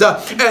 cases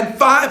and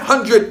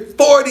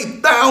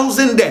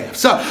 540,000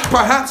 deaths,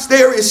 perhaps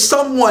there is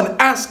someone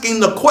asking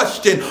the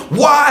question,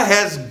 why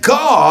has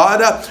God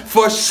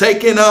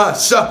forsaken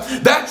us?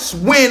 That's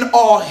when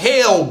all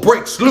hell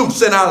breaks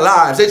loose in our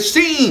lives. It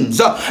seems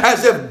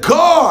as if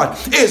God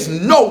is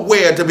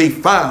nowhere to be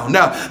found.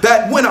 Now,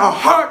 that when our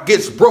heart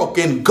gets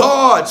broken,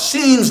 God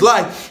seems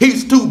like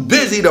he's too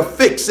busy to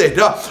fix it.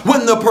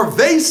 When the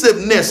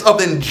pervasiveness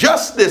of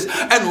injustice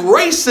and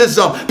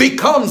racism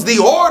becomes the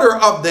order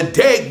of the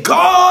day,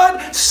 God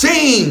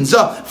seems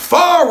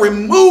far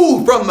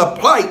removed from the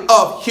plight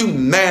of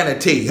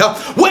humanity.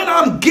 When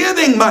I'm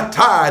giving my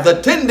tithe,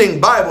 attending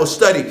Bible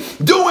study,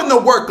 doing the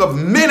work of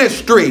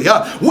ministry,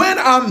 when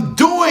I'm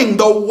doing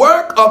the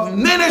work of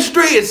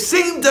ministry, it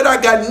seems that I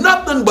got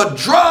nothing but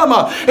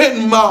drama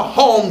in my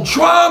home,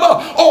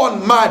 drama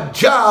on my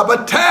job,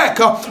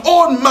 attack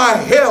on my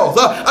health,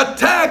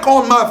 attack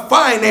on my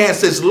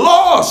finances,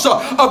 loss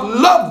of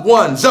loved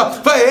ones.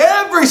 For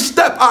every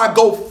step I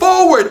go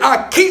forward,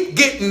 I keep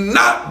getting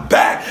knocked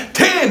back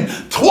 10,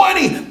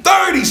 20,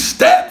 30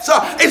 steps.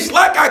 It's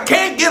like I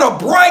can't get a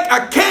break.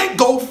 I can't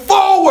go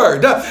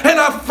forward. And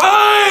I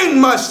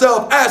find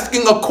myself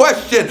asking a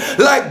question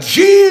like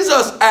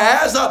Jesus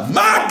asked,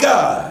 my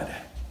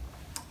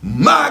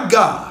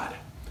God,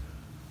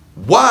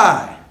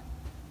 why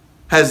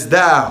hast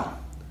thou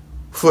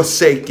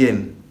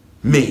forsaken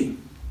me?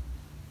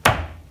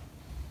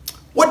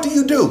 What do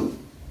you do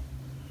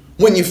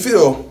when you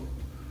feel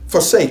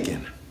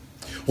forsaken?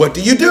 What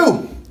do you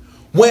do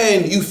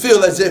when you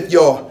feel as if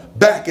your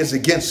back is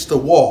against the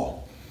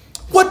wall?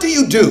 What do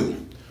you do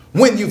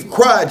when you've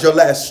cried your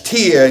last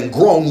tear and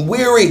grown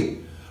weary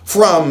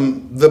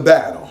from the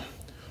battle?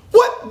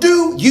 What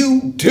do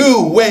you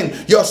do when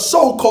your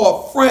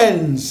so-called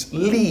friends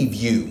leave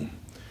you?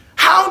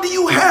 How do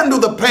you handle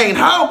the pain?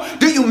 How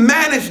do you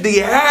manage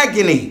the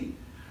agony?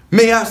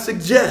 May I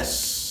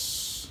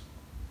suggest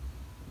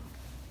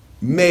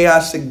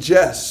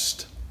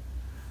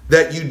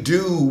that you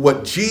do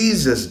what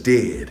Jesus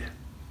did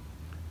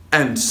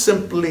and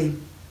simply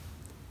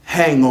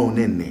hang on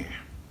in there.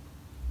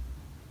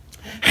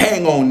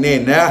 Hang on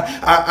in there.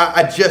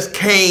 I just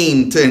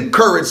came to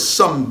encourage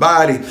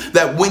somebody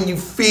that when you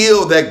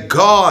feel that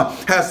God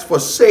has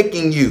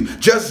forsaken you,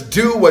 just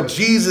do what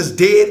Jesus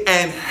did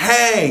and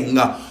hang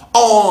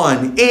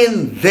on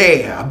in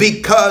there,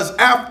 because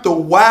after a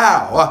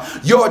while,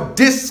 your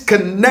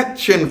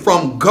disconnection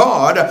from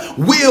God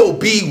will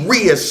be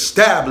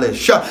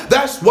reestablished.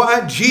 That's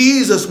why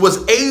Jesus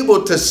was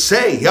able to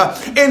say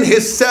in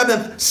his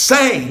 7th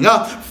saying,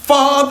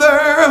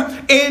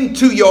 Father,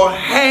 into your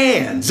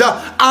hands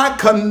I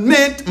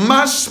commit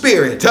my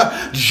spirit.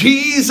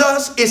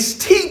 Jesus is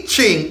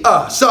teaching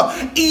us,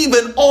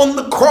 even on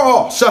the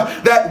cross,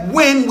 that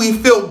when we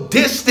feel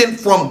distant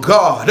from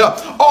God,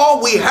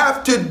 all we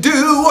have to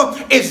do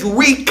is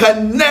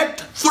reconnect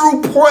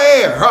through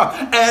prayer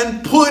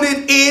and put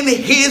it in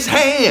his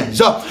hands.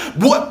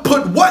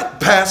 Put what,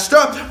 Pastor?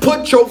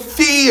 Put your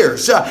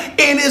fears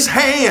in his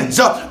hands.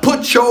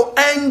 Put your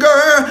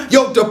anger,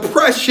 your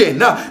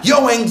depression,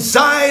 your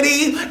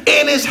anxiety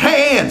in his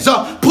hands.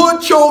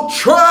 Put your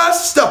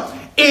trust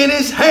in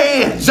his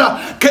hands.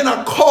 Can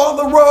I call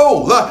the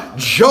roll?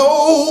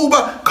 Job,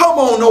 come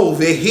on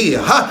over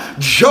here.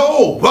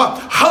 Job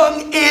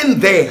hung in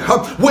there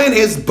when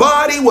his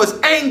body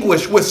was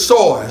anguished with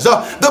sores.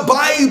 The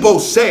Bible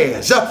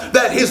says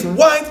that his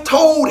wife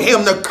told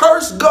him to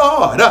curse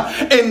God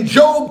in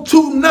Job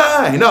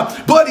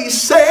 2:9. But he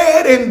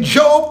said in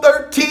Job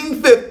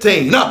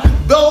 13:15,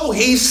 though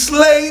he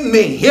slay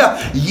me,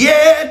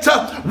 yet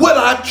will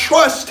I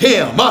trust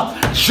him.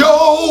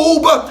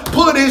 Job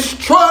put his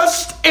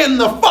trust in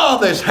the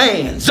Father's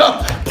hands.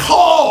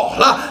 Paul,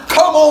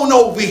 come on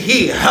over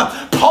here.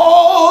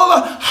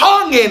 Paul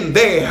hung in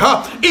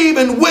there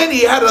even when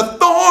he had a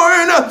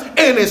thorn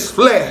in his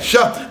flesh.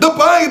 The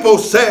Bible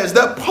says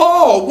that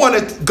Paul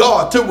wanted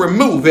God to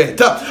remove it.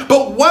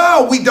 But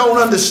while we don't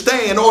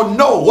understand or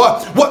know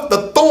what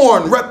the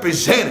thorn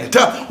represented,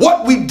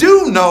 what we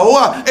do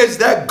know is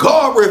that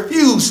God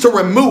refused to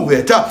remove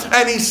it.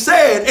 And he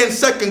said in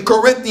 2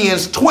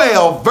 Corinthians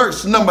 12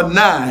 verse number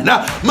 9,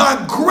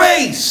 my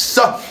grace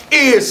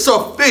is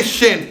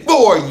sufficient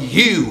for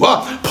you.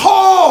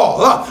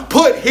 Paul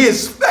put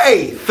his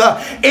faith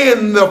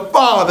in the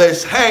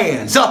Father's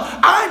hands.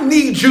 I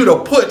need you to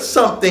put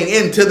something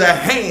into the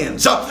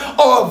hands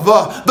of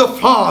the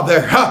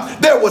Father.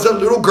 There was a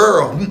little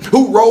girl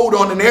who rode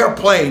on an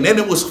airplane and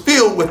it was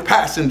filled with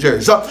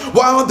passengers.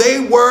 While they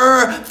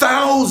were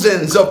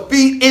thousands of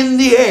feet in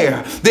the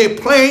air, the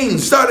plane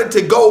started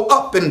to go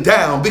up and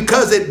down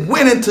because it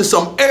went into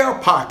some air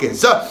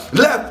pockets,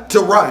 left to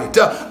right,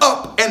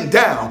 up and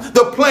down.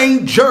 The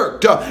plane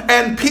jerked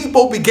and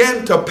people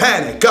began to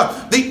panic.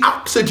 The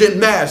oxygen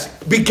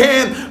mask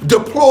began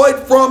deployed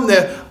from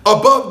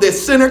above the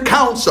center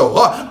console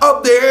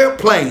of the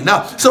airplane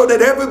so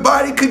that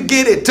everybody could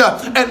get it.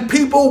 And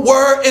people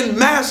were in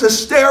mass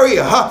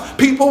hysteria.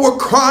 People were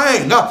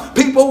crying.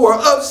 People were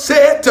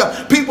upset.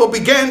 People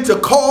began to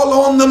call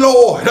on the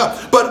Lord.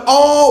 But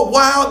all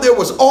while there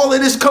was all of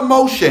this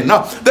commotion,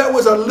 there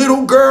was a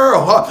little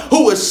girl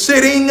who was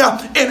sitting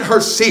in her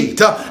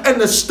seat.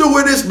 And the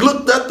stewardess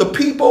looked at the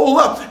people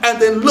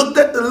and then looked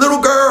at the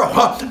little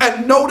girl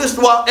and noticed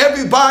while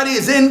everybody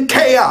is in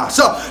chaos,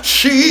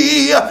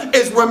 she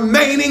is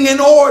remaining in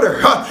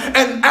order.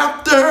 And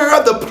after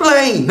the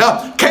plane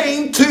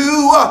came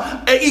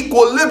to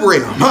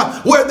equilibrium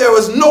where there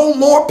was no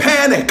more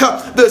panic,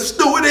 the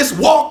stewardess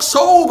walks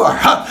over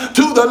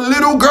to the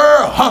little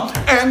girl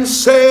and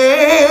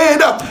said,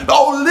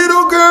 oh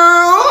little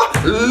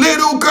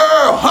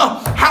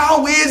girl,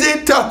 how is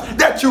it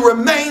that you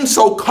remain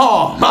so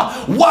calm?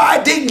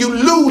 Why didn't you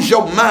lose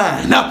your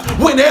mind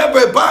when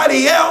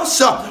everybody else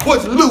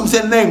was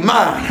losing their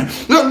mind?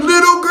 The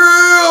little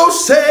girl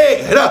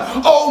said,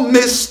 oh,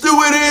 Miss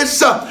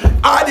Stewardess,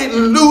 I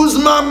didn't lose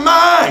my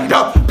mind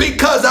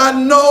because I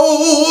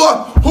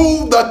know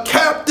who the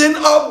captain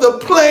of the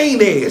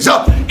plane is.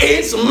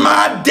 It's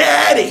my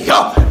daddy.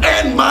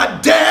 And my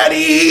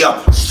daddy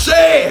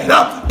said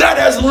that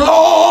as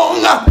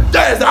long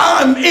as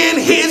I'm in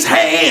his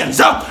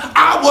hands,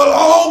 I will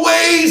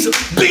always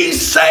be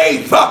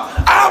safe.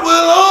 I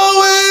will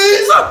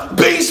always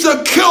be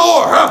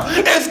secure.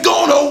 It's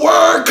gonna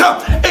work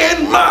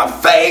in my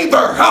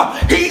favor.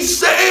 He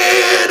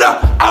said,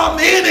 I'm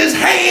in his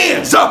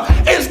hands.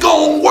 It's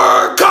gonna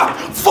work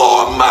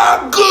for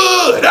my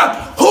good.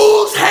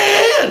 Whose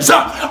hands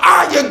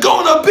are you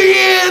gonna be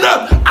in?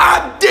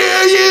 I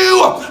dare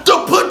you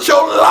to put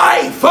your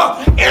life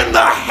in the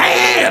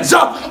hands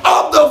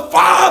of the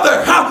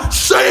Father.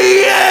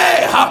 Say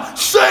yeah,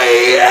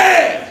 say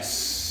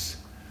yes.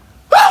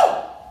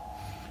 Woo!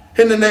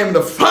 In the name of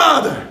the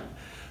Father,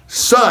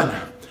 Son,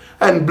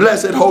 and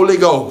blessed Holy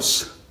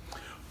Ghost,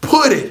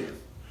 put it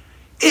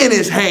in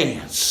his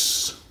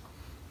hands.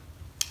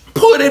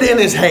 Put it in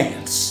his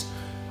hands.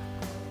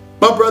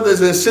 My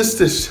brothers and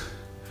sisters,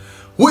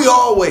 we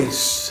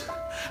always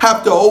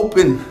have to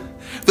open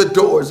the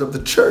doors of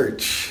the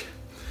church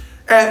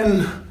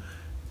and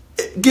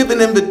give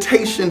an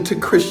invitation to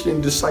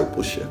Christian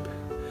discipleship.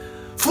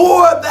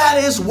 For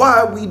that is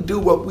why we do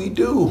what we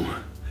do.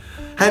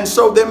 And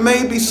so there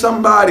may be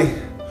somebody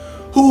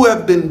who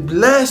have been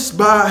blessed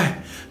by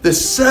the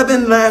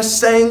 7 last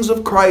sayings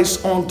of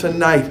Christ on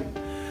tonight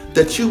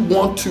that you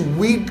want to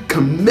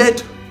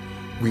recommit,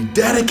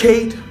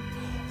 rededicate,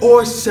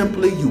 or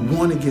simply you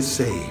want to get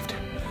saved.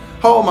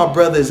 Oh, my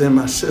brothers and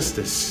my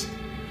sisters,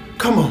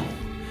 come on,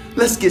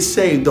 let's get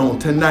saved on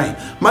tonight.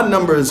 My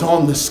number is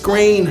on the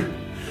screen.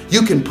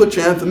 You can put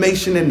your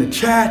information in the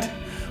chat,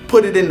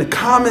 put it in the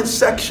comment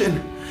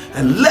section,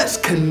 and let's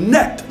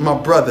connect, my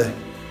brother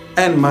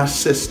and my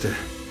sister.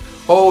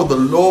 Oh, the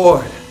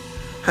Lord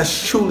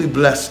has truly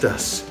blessed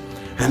us.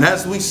 And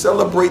as we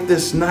celebrate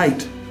this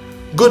night,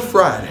 Good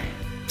Friday,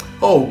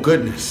 oh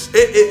goodness,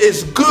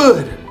 it's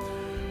good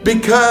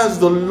because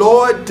the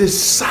Lord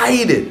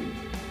decided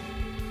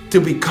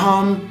to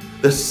become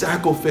the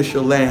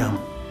sacrificial lamb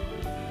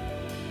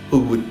who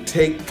would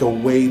take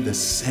away the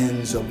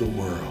sins of the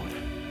world.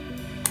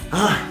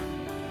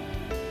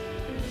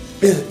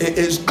 It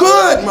is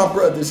good, my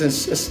brothers and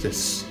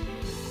sisters,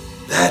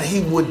 that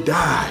he would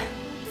die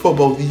for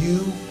both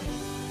you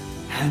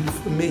and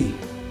for me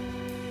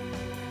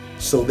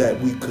so that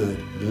we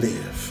could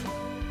live.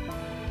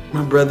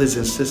 My brothers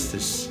and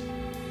sisters,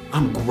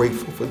 I'm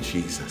grateful for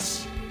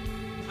Jesus.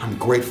 I'm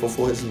grateful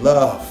for his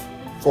love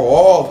for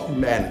all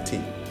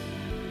humanity.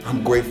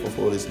 I'm grateful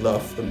for his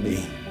love for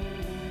me.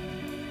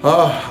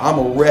 I'm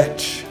a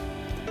wretch.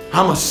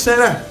 I'm a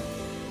sinner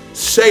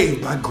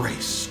saved by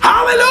grace.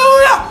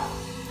 Hallelujah!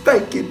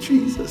 Thank you,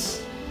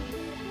 Jesus.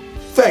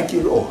 Thank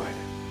you, Lord.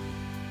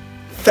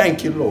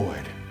 Thank you,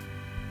 Lord.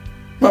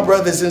 My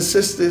brothers and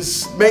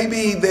sisters,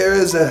 maybe there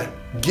is a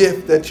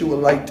gift that you would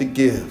like to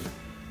give.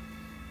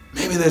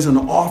 Maybe there's an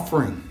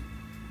offering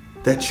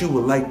that you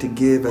would like to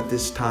give at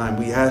this time.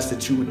 We ask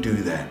that you would do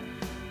that.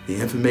 The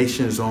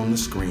information is on the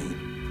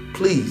screen.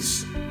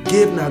 Please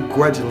give not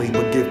grudgingly,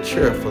 but give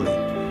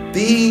cheerfully.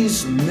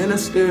 These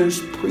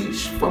ministers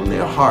preach from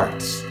their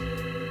hearts,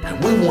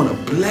 and we want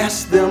to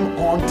bless them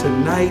on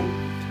tonight.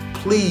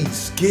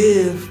 Please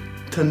give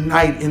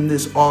tonight in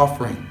this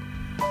offering.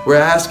 We're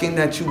asking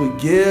that you would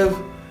give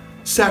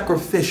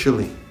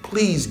sacrificially.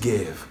 Please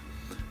give,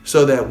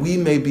 so that we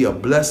may be a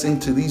blessing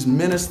to these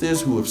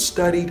ministers who have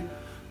studied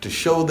to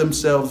show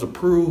themselves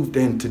approved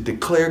and to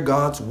declare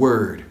God's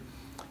word.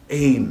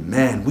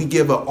 Amen. We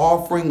give an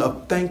offering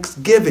of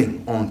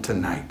thanksgiving on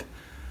tonight.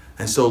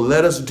 And so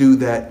let us do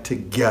that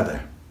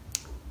together.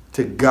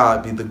 To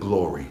God be the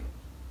glory.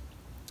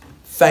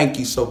 Thank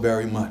you so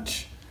very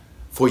much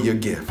for your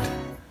gift.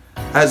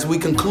 As we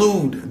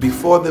conclude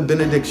before the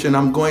benediction,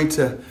 I'm going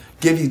to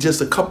give you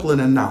just a couple of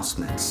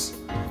announcements.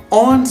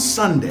 On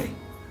Sunday,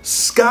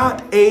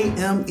 Scott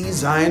AME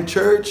Zion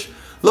Church,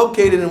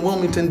 located in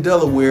Wilmington,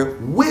 Delaware,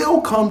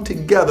 will come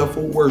together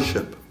for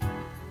worship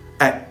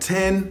at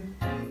 10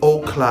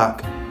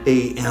 o'clock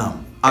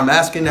a.m. I'm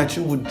asking that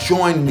you would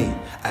join me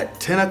at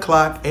 10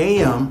 o'clock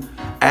a.m.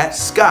 at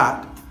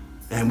Scott,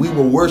 and we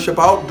will worship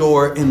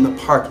outdoor in the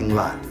parking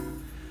lot.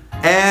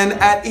 And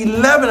at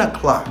 11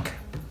 o'clock,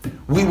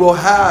 we will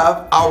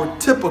have our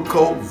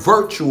typical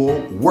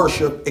virtual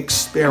worship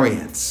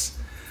experience.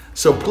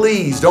 So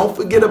please don't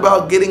forget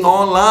about getting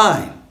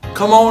online.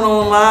 Come on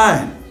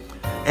online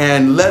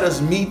and let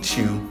us meet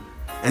you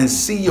and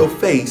see your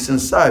face in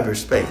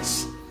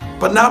cyberspace.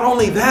 But not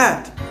only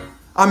that,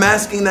 I'm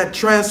asking that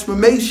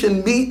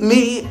Transformation meet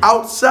me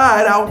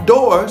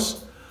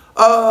outdoors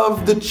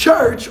of the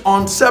church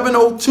on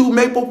 702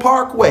 Maple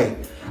Parkway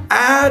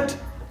at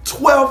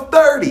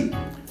 12:30,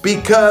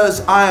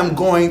 because I am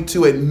going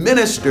to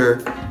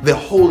administer the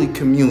Holy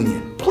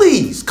Communion.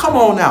 Please come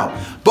on out.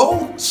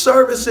 Both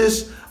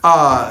services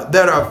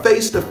that are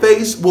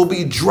face-to-face will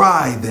be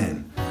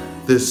drive-in.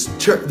 The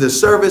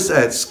service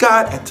at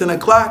Scott at 10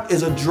 o'clock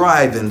is a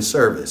drive-in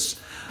service.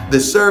 The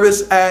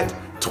service at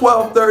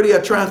 12:30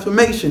 at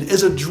Transformation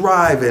is a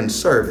drive-in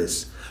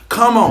service.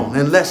 Come on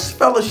and let's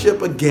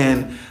fellowship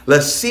again.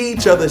 Let's see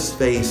each other's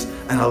face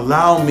and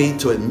allow me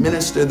to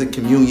administer the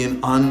communion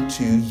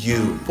unto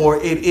you. For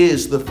it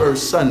is the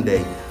first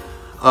Sunday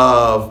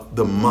of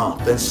the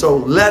month. And so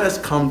let us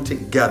come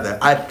together.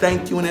 I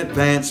thank you in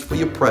advance for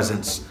your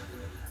presence,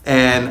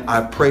 and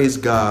I praise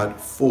God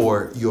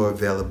for your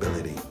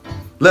availability.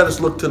 Let us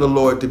look to the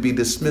Lord to be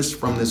dismissed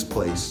from this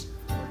place,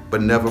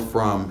 but never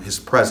from his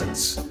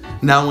presence.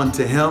 Now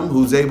unto him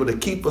who's able to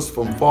keep us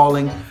from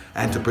falling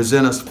and to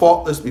present us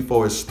faultless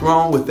before his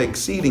throne with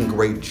exceeding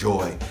great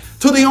joy.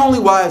 To the only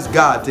wise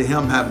God, to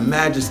him have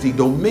majesty,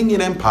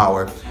 dominion, and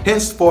power,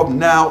 henceforth,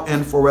 now,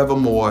 and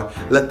forevermore.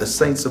 Let the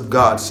saints of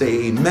God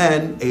say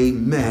amen,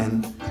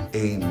 amen,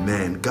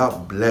 amen.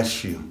 God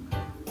bless you,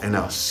 and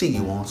I'll see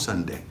you on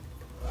Sunday.